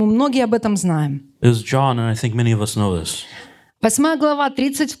 Я думаю, мы многие об этом знаем. It's John, and I think many of us know this. 8 глава,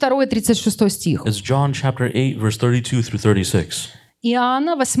 32-36 стих. It's John chapter 8, verse 32 through 36.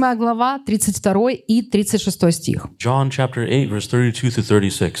 Иоанна, 8 глава, 32 и 36 стих. John chapter 8, verse 32 through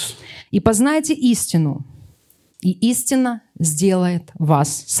 36. «И познайте истину, и истина сделает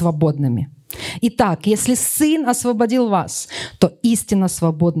вас свободными. Итак, если Сын освободил вас, то истинно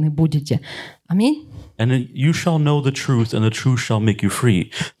свободны будете». Аминь. And you shall know the truth, and the truth shall make you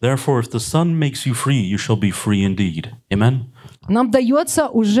free. Therefore, if the Son makes you free, you shall be free indeed. Amen? Нам дается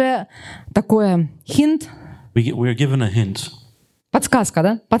уже такое хинт, We are given a hint. подсказка,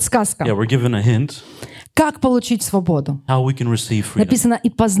 да? Подсказка. Yeah, we're given a hint Как получить свободу? how we can receive freedom. Написано, и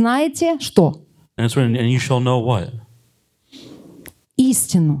познаете что? And it's written, and you shall know what?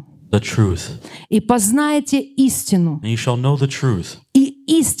 Истину. The truth. И познаете истину. And you shall know the truth. И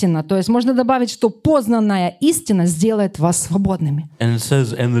истина, то есть можно добавить, что познанная истина сделает вас свободными. And it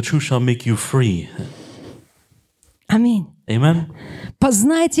says, and the truth shall make you free. Аминь. Amen?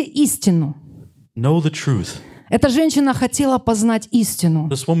 Познайте истину. Know the truth. Эта женщина хотела познать истину,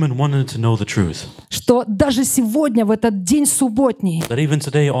 This woman wanted to know the truth. что даже сегодня, в этот день субботний, That even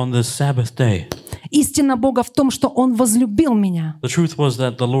today on this Sabbath day, истина Бога в том, что Он возлюбил меня, the truth was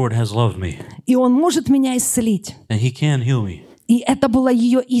that the Lord has loved me. и Он может меня исцелить. And He can heal me. И это была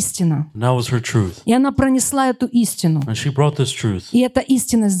ее истина. And that was her truth. И она пронесла эту истину. And she brought this truth. И эта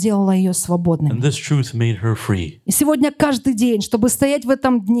истина сделала ее And свободной. this truth made her free. И сегодня каждый день, чтобы стоять в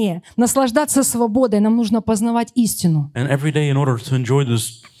этом дне, наслаждаться свободой, нам нужно познавать истину. And every day, in order to enjoy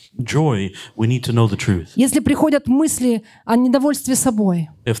this joy, we need to know the truth. Если приходят мысли о недовольстве собой,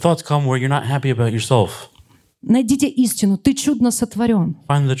 If thoughts come where you're not happy about yourself, Найдите истину. Ты чудно сотворен.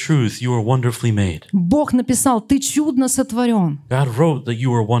 Find the truth. You are wonderfully made. Бог написал, ты чудно сотворен. God wrote that you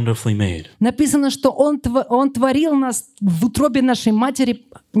were wonderfully made. Написано, что Он творил нас в утробе нашей матери.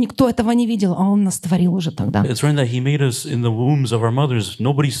 Никто этого не видел, а Он нас творил уже тогда. It's written that He made us in the wombs of our mothers.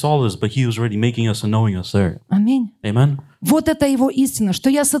 Nobody saw us, but He was already making us and knowing us there. Аминь. Amen? Вот это Его истина,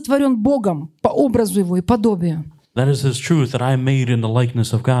 что я сотворен Богом по образу Его и подобию. That is His truth, that I am made in the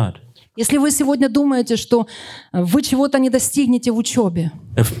likeness of God. Если вы сегодня думаете, что вы чего-то не достигнете в учебе,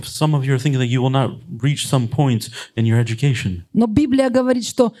 If some of you are thinking that you will not reach some points in your education, но Библия говорит,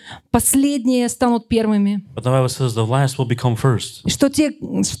 что последние станут первыми, but the Bible says the last will become first.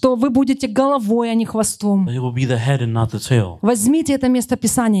 и что вы будете головой, а не хвостом. It will be the head and not the tail. Возьмите это место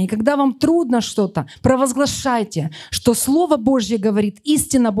Писания, и когда вам трудно что-то, провозглашайте, что Слово Божье говорит,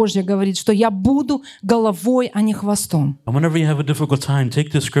 истина Божья говорит, что я буду головой, а не хвостом. And whenever you have a difficult time,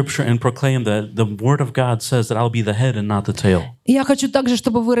 take this scripture and proclaim that the Word of God says that I'll be the head and not the tail. И я хочу также,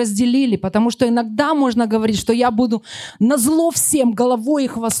 чтобы вы разделили, потому что иногда можно говорить, что я буду назло всем головой и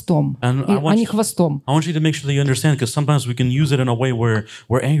хвостом, а не хвостом. I want you to make sure that you understand, because sometimes we can use it in a way where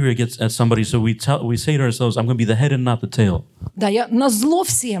we're angry at somebody, so we say to ourselves, I'm going to be the head and not the tail. Да, я назло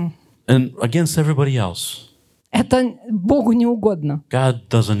всем. And against everybody else. Это Богу не угодно. God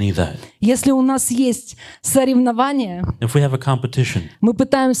doesn't need that. Если у нас есть соревнования, If we have a competition, мы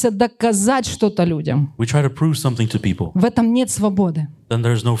пытаемся доказать что-то людям. we try to prove something to people, В этом нет свободы. then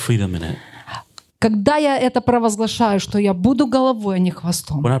there's no freedom in it. Когда я это провозглашаю, что я буду головой, а не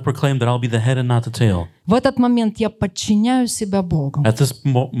хвостом, When I proclaim that I'll be the head and not the tail, в этот момент я подчиняю себя Богу. at this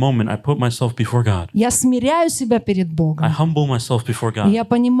moment I put myself before God. Я смиряю себя перед I Богом. humble myself before И God. я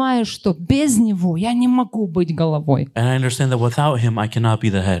понимаю, что без Него я не могу быть головой. And I understand that without Him, I cannot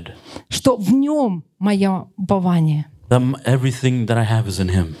be the head. Что в Нем мое упование. That everything that I have is in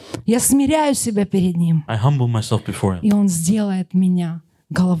Him. Я смиряю себя перед Ним. I humble myself before Him. И Он сделает меня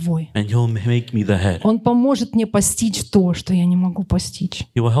головой. And He'll make me the head. Он поможет мне постичь то, что я не могу постичь.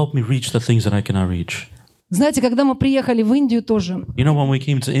 He will help me reach the things that I cannot reach. Знаете, когда мы приехали в Индию тоже, You know, when we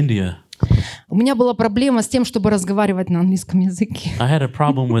came to India, у меня была проблема с тем, чтобы разговаривать на английском языке. I had a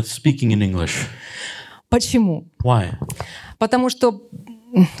problem with speaking in English. Почему? Why? Потому что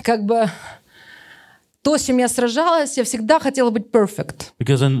как бы то, с чем я сражалась, я всегда хотела быть perfect.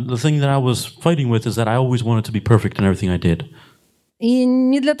 Because then the thing that I was fighting with is that I always wanted to be perfect in everything I did. И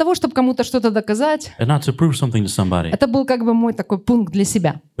не для того, чтобы кому-то что-то доказать. And not to prove something to somebody. Это был как бы мой такой пункт для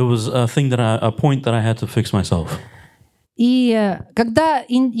себя. It was a point that I had to fix myself. И когда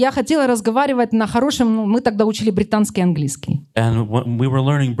я хотела разговаривать на хорошем, мы тогда учили британский английский. And we were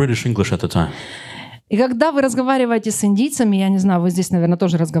learning British English at the time. И когда вы разговариваете с индийцами, я не знаю, вы здесь, наверное,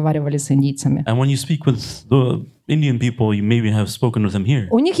 тоже разговаривали с индийцами. And when you speak with the Indian people, you maybe have spoken with them here.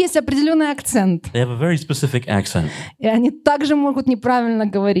 У них есть определенный акцент. They have a very specific accent. И они также могут неправильно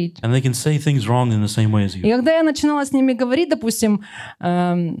говорить. And they can say things wrong in the same way as И you. когда я начинала с ними говорить, допустим,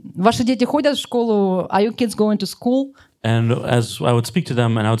 ваши дети ходят в школу, are you kids going to school? And as I would speak to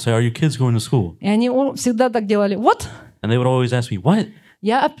them, and I would say, are your kids going to school? И они всегда так делали, what? And they would always ask me, what?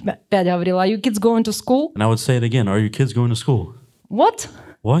 Я опять говорила, are you kids going to school? And I would say it again, are your kids going to school? What?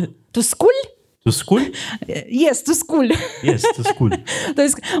 What? To school? To school? Yes, to school. Yes, to school. То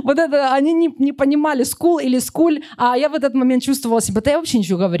есть вот это, они не понимали school или school, а я в этот момент чувствовала себя, да я вообще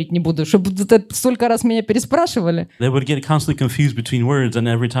ничего говорить не буду, чтобы столько раз меня переспрашивали. They would get constantly confused between words, and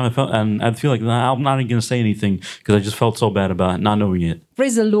every time I'd feel like I'm not going to say anything because I just felt so bad about not knowing it.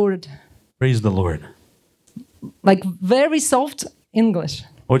 Praise the Lord. Praise the Lord. Like very soft English.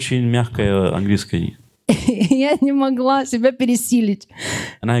 Очень мягкое английское. Я не могла себя пересилить.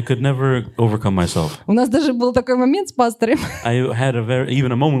 And I could never overcome myself. У нас даже был такой момент с пастором. I had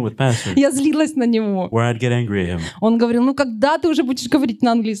even a moment with pastor Я злилась на него. where I'd get angry at him. Он говорил, ну когда ты уже будешь говорить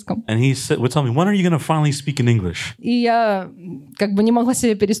на английском? And he would tell me, when are you going to finally speak in English? И я как бы не могла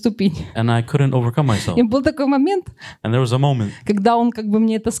себя переступить. And I couldn't overcome myself. И был такой момент, And there was a moment когда он как бы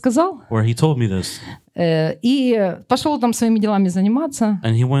мне это сказал, where he told me this. И пошел там своими делами заниматься.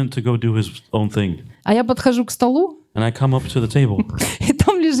 And he went to go do his own thing. А я подхожу к столу, And I come up to the table, и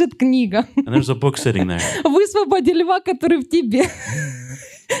там лежит книга. and there's a book sitting there. «Высвободи льва, который в тебе».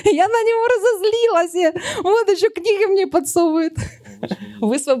 Я на него разозлилась. Вот еще книги мне подсовывает.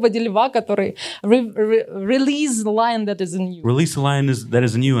 «Высвободи льва, который...» Release the lion that is in you. Release the lion that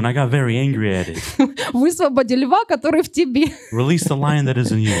is in you, and I got very angry at it. Высвободи льва, который в тебе. Release the lion that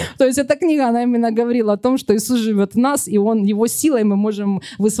is in you. То есть эта книга, она именно говорила о том, что Иисус живет в нас, и его силой мы можем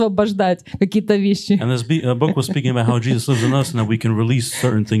высвобождать какие-то вещи. And this book was speaking about how Jesus lives in us and that we can release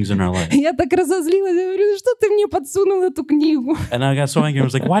certain things in our life. Я так разозлилась, я говорю, что ты мне подсунул эту книгу? And I got so angry. I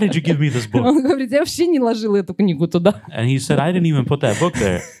was like, why did you give me this book? Он говорит, я вообще не ложила эту книгу туда. And he said, I didn't even put that book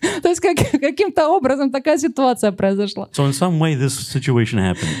there. То есть каким-то образом такая ситуация произошла. So in some way, this situation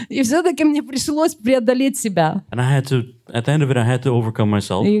happened. И все-таки мне пришлось преодолеть себя. And I had to, at the end of it, I had to overcome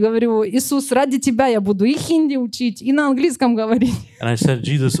myself. И говорю, Иисус, ради тебя я буду и хинди учить, и на английском говорить. And I said,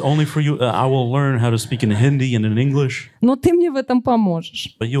 Jesus, only for you, I will learn how to speak in Hindi and in English. Но ты мне в этом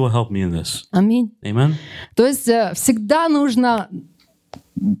поможешь. But you will help me in this. Аминь. Amen? То есть всегда нужно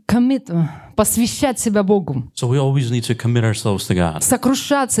посвящать себя Богу, So we always need to commit ourselves to God,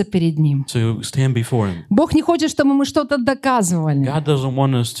 сокрушаться перед Ним. to stand before Him. Бог не хочет, чтобы мы что-то доказывали. God doesn't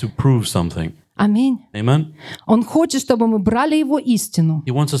want us to prove something. Аминь. Amen? Он хочет, чтобы мы брали Его истину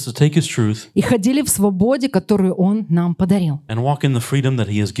He wants us to take His truth и ходили в свободе, которую Он нам подарил. and walk in the freedom that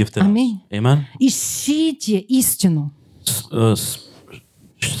He has gifted us. Amen. Amen? Ищите истину.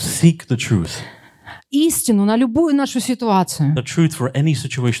 Seek the truth. Истину на любую нашу ситуацию. The truth for any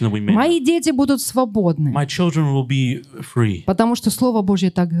situation that we may have. Мои дети будут свободны, My children will be free потому что Слово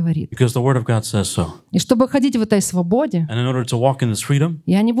Божье так говорит. because the Word of God says so. И чтобы ходить в этой свободе, And in order to walk in this freedom,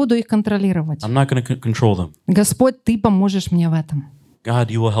 я не буду их контролировать. I'm not going to control them. Господь, Ты поможешь мне в этом. God,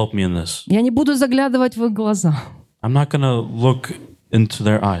 you will help me in this. Я не буду заглядывать в их глаза. I'm not going to look into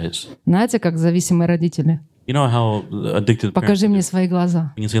their eyes. Знаете, как зависимые родители? You know how addicted parents Покажи мне свои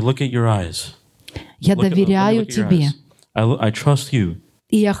глаза. can say, look at your eyes. Я Let me доверяю look at your Тебе, eyes. I trust you,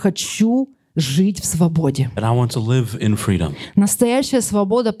 и я хочу жить в свободе. and I want to live in freedom. Настоящая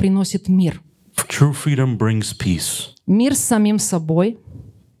свобода приносит мир. True freedom brings peace. Мир с самим собой,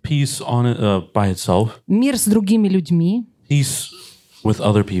 Peace by itself, мир с другими людьми, peace with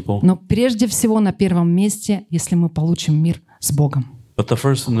other people. но прежде всего на первом месте, если мы получим мир с Богом. But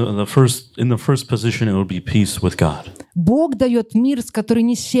in the first position, it will be peace with God. Бог дает мир, с которым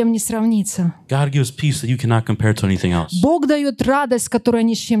ни с чем не сравнится. God gives peace that you cannot compare to anything else. Бог дает радость, которая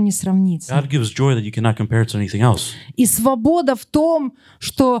ни с чем не сравнится. God gives joy that you cannot compare to anything else. И свобода в том,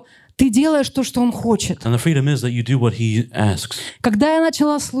 что ты делаешь то, что Он хочет. And the freedom is that you do what He asks. Когда я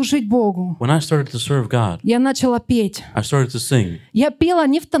начала служить Богу, When I started to serve God, я начала петь. I started to sing. Я пела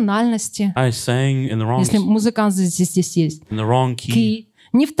не в тональности, I sang in the wrong если музыкант здесь есть. key. Ки.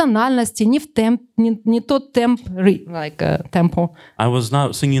 Не в тональности, не в темп, не тот темп, темпо. I was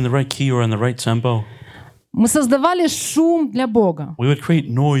not singing in the right key or in the right tempo. Мы создавали шум для Бога. We would create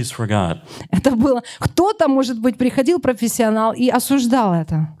noise for God. Это было... Кто-то, может быть, приходил профессионал и осуждал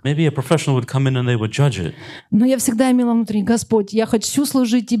это. Maybe a professional would come in and they would judge it. Но я всегда имела внутри: Господь, я хочу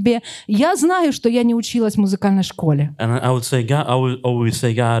служить Тебе. Я знаю, что я не училась в музыкальной школе. And I would say, God, I would always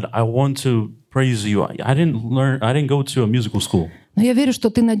say, God, I want to praise you. I didn't go to a musical school. Но я верю, что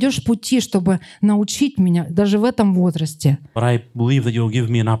Ты найдешь пути, чтобы научить меня даже в этом возрасте. But I believe that you'll give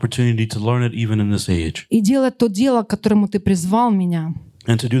me an opportunity to learn it even in this age. И делать то дело, к которому Ты призвал меня,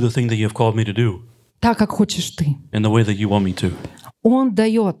 And to do the thing that you have called me to do так, как хочешь Ты. in the way that you want me to. Он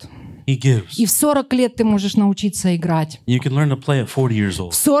дает. He gives. И в 40 лет ты можешь научиться играть. You can learn to play at 40 years В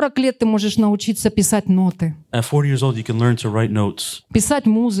old. 40 лет ты можешь научиться писать ноты, At 40 years old, you can learn to write notes, писать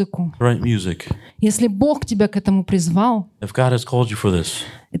музыку. write music. Если Бог тебя к этому призвал, If God has called you for this,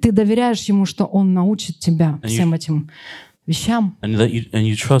 и ты доверяешь Ему, что Он научит тебя всем этим вещам, and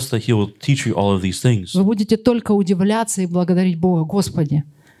you trust that He will teach you all of these things, вы будете только удивляться и благодарить Бога. Господи,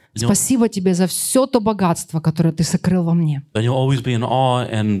 спасибо Тебе за все то богатство, которое Ты сокрыл во мне. then you'll always be in awe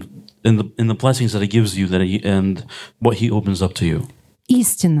and in the blessings that He gives you, and what He opens up to you.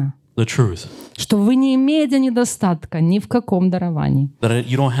 Истина, The truth что вы не имеете недостатка ни в каком даровании. that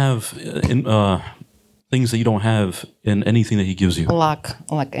you don't have things that you don't have in anything that He gives you. Lack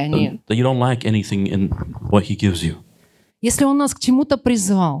any. That you don't lack anything in what He gives you. Если Он нас к чему-то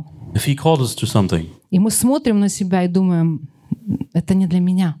призвал, If He called us to something, и мы смотрим на себя и думаем: это не для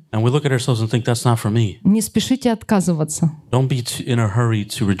меня. and we look at ourselves and think that's not for me, Не спешите отказываться. don't be in a hurry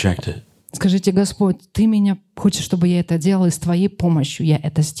to reject it. Скажите: Господь, Ты меня хочешь, чтобы я это делала, и с Твоей помощью я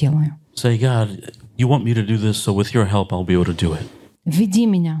это сделаю. Say, God, you want me to do this, so with your help, I'll be able to do it. Веди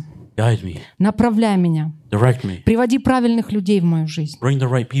меня, Guide me, направляй меня, Direct me. Приводи правильных людей в мою жизнь. Bring the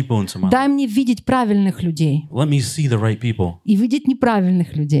right people into my Дай life. мне видеть правильных людей Let me see the right people. и видеть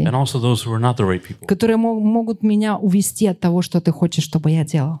неправильных людей, And also those who are not the right people. которые могут меня увести от того, что ты хочешь, чтобы я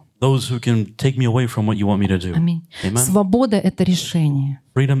делал. Those who can take me away from what you want me to do. Аминь. Amen. Свобода — это решение.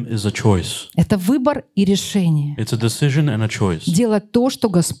 Freedom is a choice. Это выбор и решение. It's a decision and a choice Делать то, что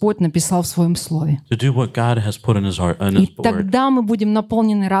Господь написал в Своем Слове. to do what God has put in His heart, in И His word. тогда мы будем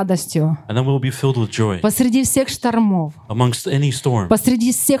наполнены радостью And then we'll be filled with joy посреди всех штормов, amongst any storm,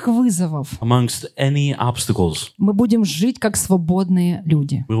 посреди всех вызовов. amongst any obstacles. Мы будем жить как свободные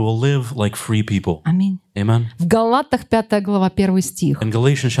люди. We will live like free people. Аминь. Amen. В Галатах 5 глава 1 стих. In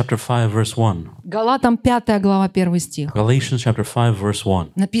Galatians chapter 5 verse 1. Галатам 5 глава 1 стих. Galatians chapter 5 verse 1.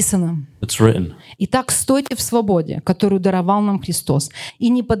 Написано: It's written, «Итак, стойте в свободе, которую даровал нам Христос, и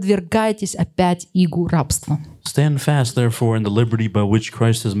не подвергайтесь опять игу рабства». Stand fast, therefore, in the liberty by which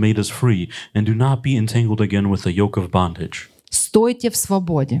Christ has made us free, and do not be entangled again with the yoke of bondage. Стойте в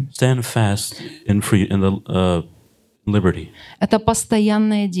свободе. Stand fast in the liberty. Это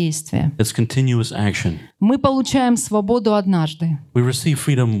постоянное действие. It's continuous action. Мы получаем свободу однажды, We receive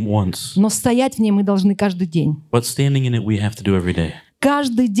freedom once, но стоять в ней мы должны каждый день. but standing in it we have to do every day.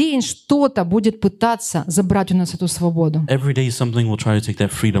 Каждый день что-то будет пытаться забрать у нас эту свободу. Every day something will try to take that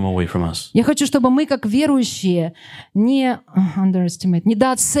freedom away from us. Я хочу, чтобы мы, как верующие, не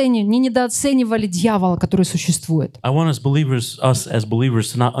недооценивали дьявола, который существует. I want us as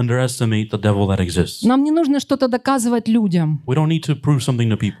believers to not underestimate the devil that exists. Нам не нужно что-то доказывать людям. We don't need to prove something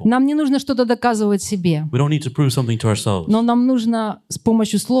to people. Нам не нужно что-то доказывать себе. We don't need to prove something to ourselves. Но нам нужно с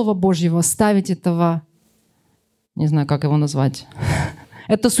помощью Слова Божьего ставить этого, не знаю, как его назвать,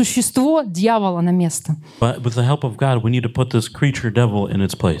 это существо дьявола на место. But with the help of God, we need to put this creature devil in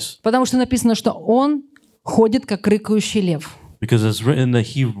its place. Потому что написано, что он ходит, как рыкающий лев, Because it's written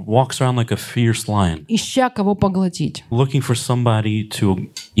that he walks around like a fierce lion, ища кого поглотить. looking for somebody to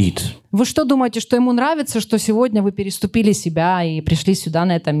eat. Вы что думаете, что ему нравится, что сегодня вы переступили себя и пришли сюда,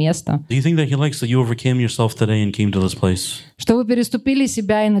 на это место? Do you think that he likes that you overcame yourself today and came to this place? Что вы переступили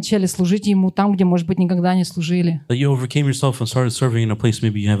себя и начали служить ему там, где, может быть, никогда не служили? That you overcame yourself and started serving in a place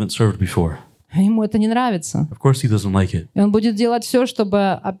maybe you haven't served before? Ему это не нравится. Of course he doesn't like it. И он будет делать все,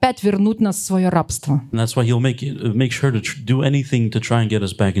 чтобы опять вернуть нас в свое рабство. And that's why he'll make sure to do anything to try and get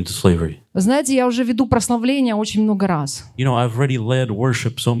us back into slavery. Вы знаете, я уже веду прославление очень много раз. You know, I've already led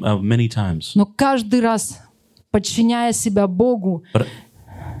worship many times. Но каждый раз, подчиняя себя Богу,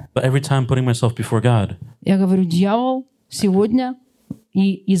 But every time putting myself before God, я говорю: дьявол, сегодня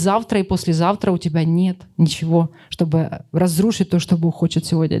и завтра, и послезавтра у тебя нет ничего, чтобы разрушить то, что Бог хочет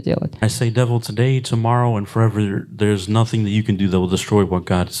сегодня делать. I say, devil, today, tomorrow, and forever, there's nothing that you can do that will destroy what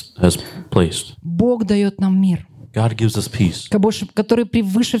God has placed. Бог дает нам мир, God gives us peace который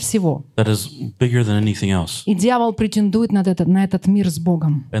превыше всего. that is bigger than anything else. И дьявол претендует на этот мир с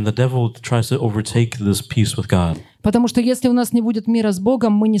Богом. And the devil tries to overtake this peace with God. Потому что если у нас не будет мира с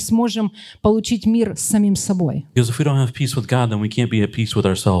Богом, мы не сможем получить мир с самим собой Because if we don't have peace with God, then we can't be at peace with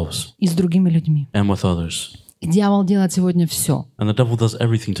ourselves и с другими людьми. and with others. И дьявол делает сегодня все, And the devil does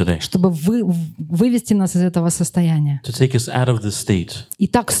everything today чтобы вывести нас из этого состояния. to take us out of this state.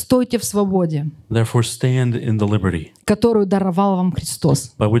 Итак, стойте в свободе, Therefore, stand in the liberty которую даровал вам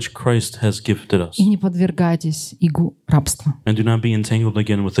Христос, by which Christ has gifted us. и не подвергайтесь игу рабства. And do not be entangled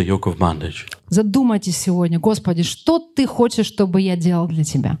again with the yoke of bondage. Задумайтесь сегодня: Господи, что Ты хочешь, чтобы я делал для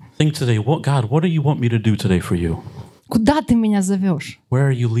Тебя? Think today, God, what do you want me to do today for you? Куда Ты меня зовешь? Where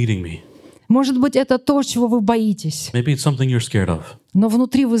are you leading me? Может быть, это то, чего вы боитесь, Maybe it's something you're scared of, но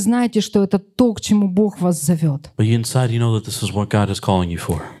внутри вы знаете, что это то, к чему Бог вас зовет. but inside you know that this is what God is calling you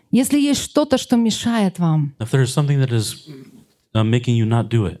for. Если есть что-то, что мешает вам, If there is something that is making you not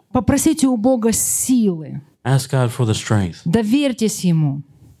do it, попросите у Бога силы, ask God for the strength. доверьтесь Ему,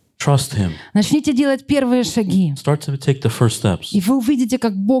 Trust Him. начните делать первые шаги, Start to take the first steps. и вы увидите,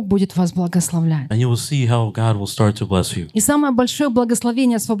 как Бог будет вас благословлять. And you will see how God will start to bless you. И самое большое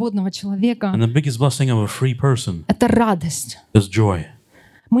благословение свободного человека And the biggest blessing of a free person — это радость. is joy.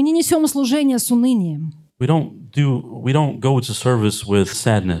 Мы не несем служение с унынием. We don't go to service with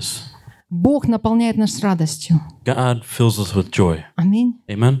sadness. Бог наполняет нас радостью. God fills us with joy. Аминь.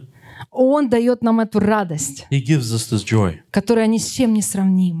 Amen. Он дает нам эту радость, He gives us this joy которая ни с чем не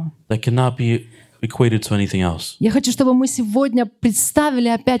сравнима. that cannot be equated to anything else. Я хочу, чтобы мы сегодня представили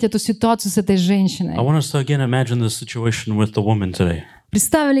опять эту ситуацию с этой женщиной. I want us to again imagine this situation with the woman today.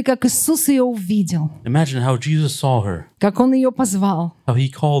 Представили, как Иисус ее увидел, Imagine how Jesus saw her, как Он ее позвал, how He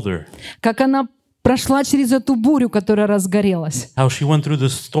called her, как она прошла через эту бурю, которая разгорелась. how she went through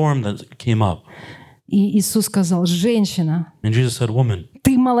this storm that came up. И Иисус сказал: женщина, And Jesus said, woman,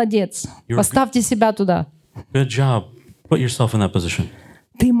 ты молодец, поставьте себя туда. Good job. Put yourself in that position.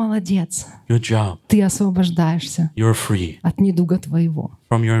 Ты молодец. Good job. Ты освобождаешься You're free от недуга твоего.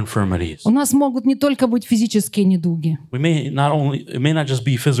 from your infirmities. У нас могут не только быть физические недуги. It may not just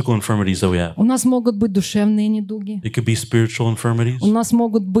be physical infirmities that we have. У нас могут быть душевные недуги. It could be spiritual infirmities. У нас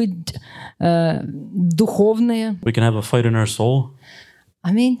могут быть духовные. We can have a fight in our soul.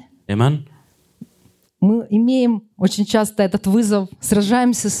 Аминь. Amen. Мы имеем очень часто этот вызов,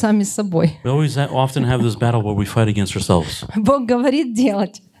 сражаемся сами с собой. We often have this battle where we fight against ourselves. Бог говорит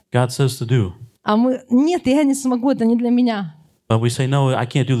делать, God says to do, а мы, нет, я не смогу, это не для меня. but we say, no, I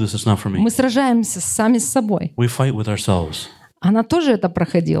can't do this, it's not for me. Мы сражаемся сами с собой. We fight with ourselves. Она тоже это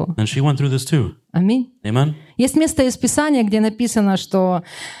проходила. And she went through this too. Аминь. Amen. Есть место из Писания, где написано, что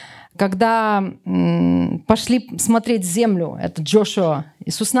когда пошли смотреть землю, это Джошуа,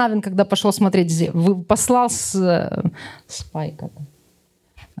 Иисус Навин, когда пошел смотреть землю, послал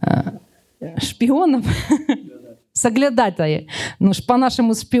шпионов, соглядатаи, ну,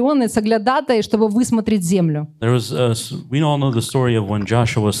 по-нашему шпионы, соглядатаи, чтобы высмотреть землю. We all know the story of when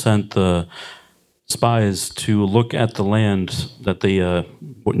Joshua sent the spies to look at the land that they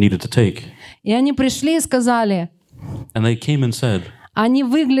needed to take. И они пришли и сказали, And they came and said,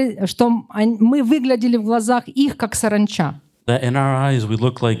 что мы выглядели в глазах их как саранча. that in their eyes we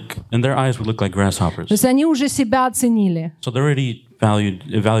look like grasshoppers. То есть они уже себя оценили. So they already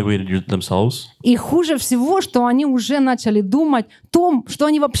evaluated themselves. И хуже всего, что они уже начали думать о том, что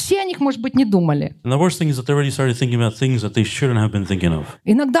они вообще о них, может быть, не думали. And the worst thing is that they already started thinking about things that they shouldn't have been thinking of.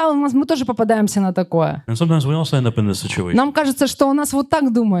 Иногда мы тоже попадаемся на такое. And sometimes we also end up in this situation. Нам кажется, что у нас вот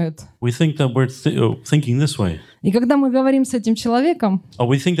так думают. We think that we're thinking this way. И когда мы говорим с этим человеком,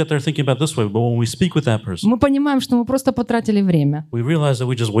 We think that they're thinking about this way, but when we speak with that person, мы понимаем, что мы просто потратили время we realize that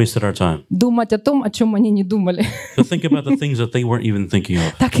we just wasted our time думать о том, о чем они не думали. to think about the things that they weren't even thinking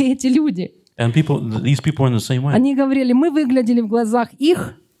of. Так и эти люди. And these people are in the same way. Они говорили, мы выглядели в глазах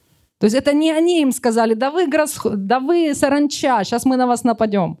их. То есть это не они им сказали, да вы саранча, сейчас мы на вас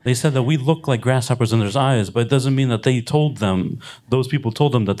нападем. They said that we look like grasshoppers in their eyes, but it doesn't mean that those people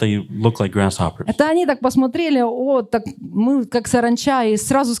told them that they look like grasshoppers. Это они так посмотрели, так мы как саранча, и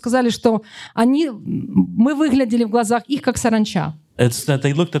сразу сказали, что мы выглядели в глазах их как саранча. It's that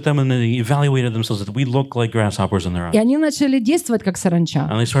they looked at them and they evaluated themselves that we look like grasshoppers in their eyes. И они начали действовать как саранча.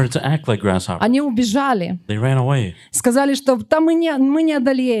 And they started to act like grasshoppers. Они убежали. They ran away. Сказали, что там мы не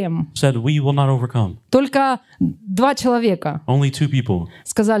одолеем. Said, we will not overcome. Только 2 человека. Only 2 people.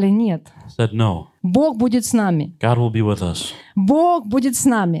 Сказали, нет. Said, no. Бог будет с нами. God will be with us. Бог будет с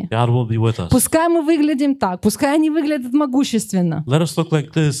нами. God will be with us. Пускай мы выглядим так, пускай они выглядят могущественно. Let us look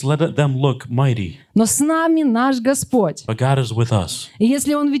like this. Let them look mighty. Но с нами наш Господь. But God is with us. И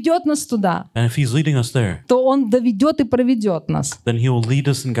если Он ведет нас туда, And if He's leading us there, то Он доведет и проведет нас. then He will lead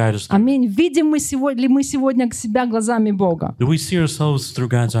us and guide us. Аминь. Видим ли мы сегодня себя глазами Бога? Do we see ourselves through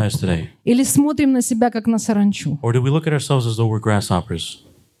God's eyes today? Или смотрим на себя как на саранчу? Or do we look at ourselves as though we're grasshoppers?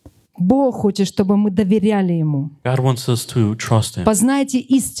 Бог хочет, чтобы мы доверяли Ему. God wants us to trust Him. Познайте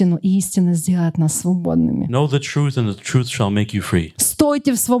истину, и истина сделает нас свободными. Know the truth, and the truth shall make you free.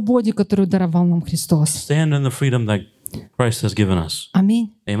 Стойте в свободе, которую даровал нам Христос. Stand in the freedom that Christ has given us.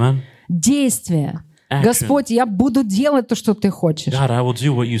 Аминь. Amen. Действие. Action. Господь, я буду делать то, что Ты хочешь. God, I will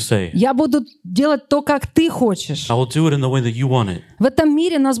do what you say. Я буду делать то, как Ты хочешь. I will do it in the way that you want it. В этом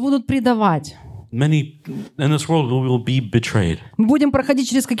мире нас будут предавать. Many in this world we will be betrayed. Мы будем проходить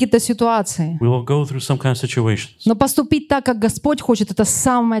через какие-то ситуации. We will go through some kind of situations. Но поступить так, как Господь хочет, это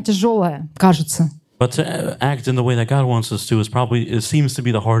самое тяжелое, кажется. But to act in the way that God wants us to it seems to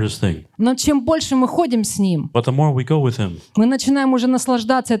be the hardest thing. Но чем больше мы ходим с Ним, But the more we go with Him, мы начинаем уже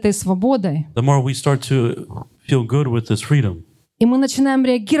наслаждаться этой свободой, the more we start to feel good with this freedom. и мы начинаем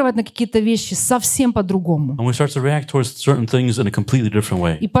реагировать на какие-то вещи совсем по-другому. And we start to react towards certain things in a completely different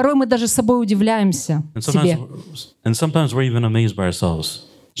way. И порой мы даже собой удивляемся себе, And sometimes we're even amazed by ourselves.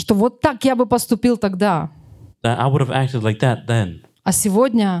 что вот так я бы поступил тогда, That I would have acted like that then. а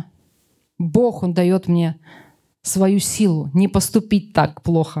сегодня Бог, Он дает мне свою силу не поступить так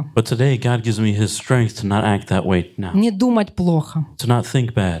плохо, But today God gives me His strength to not act that way now. не думать плохо. To not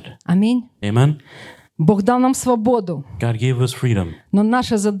think bad. Аминь. Amen? Бог дал нам свободу, God gave us freedom. но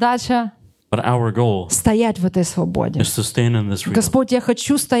наша задача But our goal стоять в этой свободе. is to stand in this freedom. Господь, я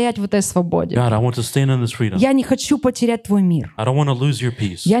хочу стоять в этой свободе. God, I want to stand in this freedom. Я не хочу потерять Твой мир. I don't want to lose your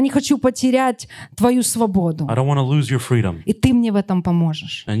peace. Я не хочу потерять Твою свободу. I don't want to lose your freedom. И Ты мне в этом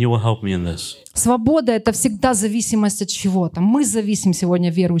поможешь. And you will help me in this. Свобода — это всегда зависимость от чего-то. Мы зависим сегодня,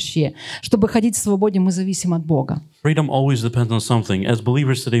 верующие. Чтобы ходить в свободе, мы зависим от Бога. Freedom always depends on something. As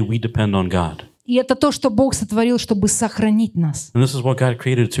believers today, we depend on God. И это то, что Бог сотворил, чтобы сохранить нас. And this is what God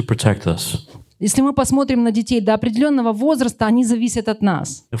created to protect us. Если мы посмотрим на детей до определенного возраста, они зависят от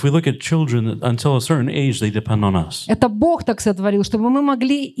нас. If we look at children, until a certain age, they depend on us. Это Бог так сотворил, чтобы мы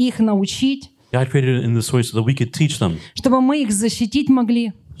могли их научить, God created it in this way so that we could teach them, чтобы мы их защитить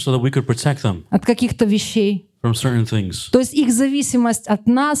могли so that we could protect them от каких-то вещей. from certain things. То есть их зависимость от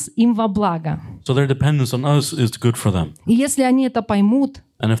нас им во благо. So their dependence on us is good for them. И если они это поймут,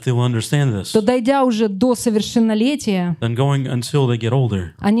 And if they will understand this, то, дойдя уже до совершеннолетия, then going until they get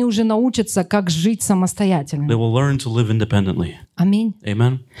older, они уже научатся, как жить they самостоятельно. will learn to live independently. Аминь.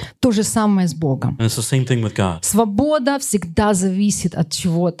 Amen? То же самое с Богом. And it's the same thing with God. Свобода всегда зависит от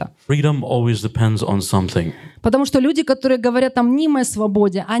чего-то. Freedom always depends on something. Потому что люди, которые говорят о мнимой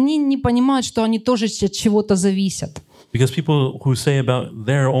свободе, они не понимают, что они тоже от чего-то зависят. Because people who say about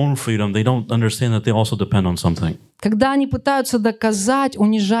their own freedom, they don't understand that they also depend on something. Когда они пытаются доказать,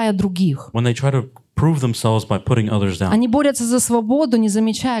 унижая других. When they try to prove themselves by putting others down, Они борются за свободу, не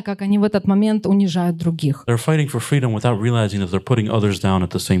замечая, как они в этот момент унижают других. they're fighting for freedom without realizing that they're putting others down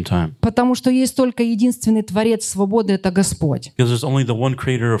at the same time. Потому что есть только единственный Творец свободы — это Господь. Because there's only the one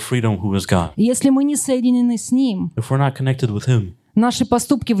creator of freedom who is God. И если мы не соединены с Ним, If we're not connected with Him, наши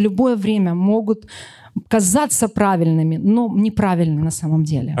поступки в любое время могут казаться правильными, но неправильны на самом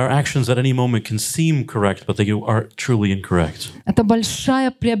деле. our actions at any moment can seem correct, but they are truly incorrect. Это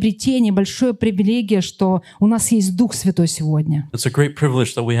большое приобретение, большое привилегия, что у нас есть Дух Святой сегодня, It's a great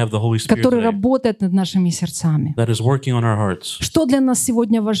privilege that we have the Holy Spirit который today работает над нашими сердцами. that is working on our hearts. Что для нас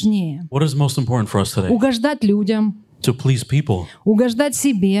сегодня важнее? What is most important for us today? Угождать людям, To please people, угождать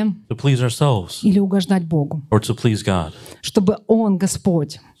себе to please ourselves, или угождать Богу, or to please God, чтобы Он,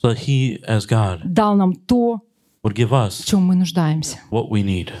 Господь, so that He, as God, дал нам то, would give в us чем мы нуждаемся. what we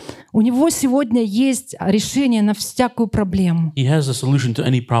need. У Него сегодня есть решение на всякую проблему. He has a solution to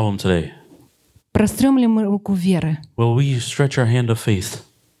any problem today. Прострем ли мы руку веры Will we stretch our hand of faith,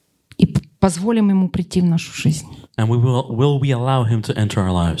 и позволим Ему прийти в нашу жизнь? and will we allow Him to enter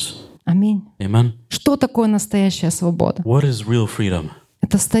our lives? Аминь. Amen? Что такое настоящая свобода? What is real freedom?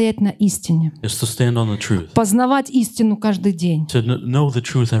 Это стоять на истине, It's to stand on the truth, познавать истину каждый день to know the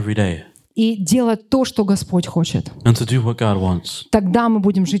truth every day, и делать то, что Господь хочет. and to do what God wants. Тогда мы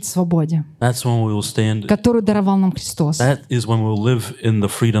будем жить в свободе, That's when we will stand. которую даровал нам Христос. That is when we will live in the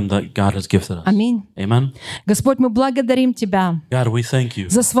freedom that God has gifted us. Аминь. Amen? Господь, мы благодарим Тебя God, we thank you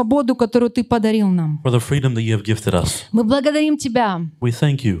за свободу, которую Ты подарил нам. for the freedom that you have gifted us. Мы благодарим Тебя We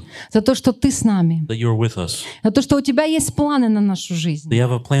thank you за то, что Ты с нами, that you are with us, за то, что у Тебя есть планы на нашу жизнь. that you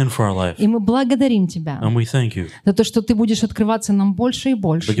have a plan for our life. И мы благодарим Тебя And we thank you за то, что Ты будешь открываться нам больше и that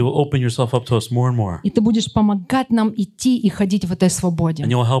больше. you will open yourself up to us more and more. И Ты будешь помогать нам идти и ходить в этой свободе. And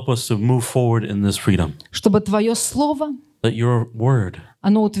you will help us to move forward in this freedom. Чтобы Твое Слово, That your word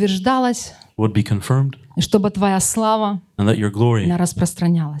оно утверждалось, would be confirmed, и чтобы Твоя слава, and that your glory она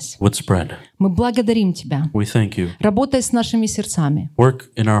распространялась. would spread. Мы благодарим Тебя. We thank you. Работай с нашими сердцами. Work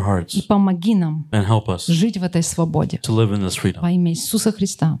in our hearts Помоги нам and help us жить в этой свободе. to live in this freedom. Во имя Иисуса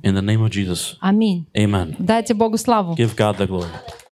Христа. In the name of Jesus. Аминь. Amen. Дайте Богу славу. Give God the glory.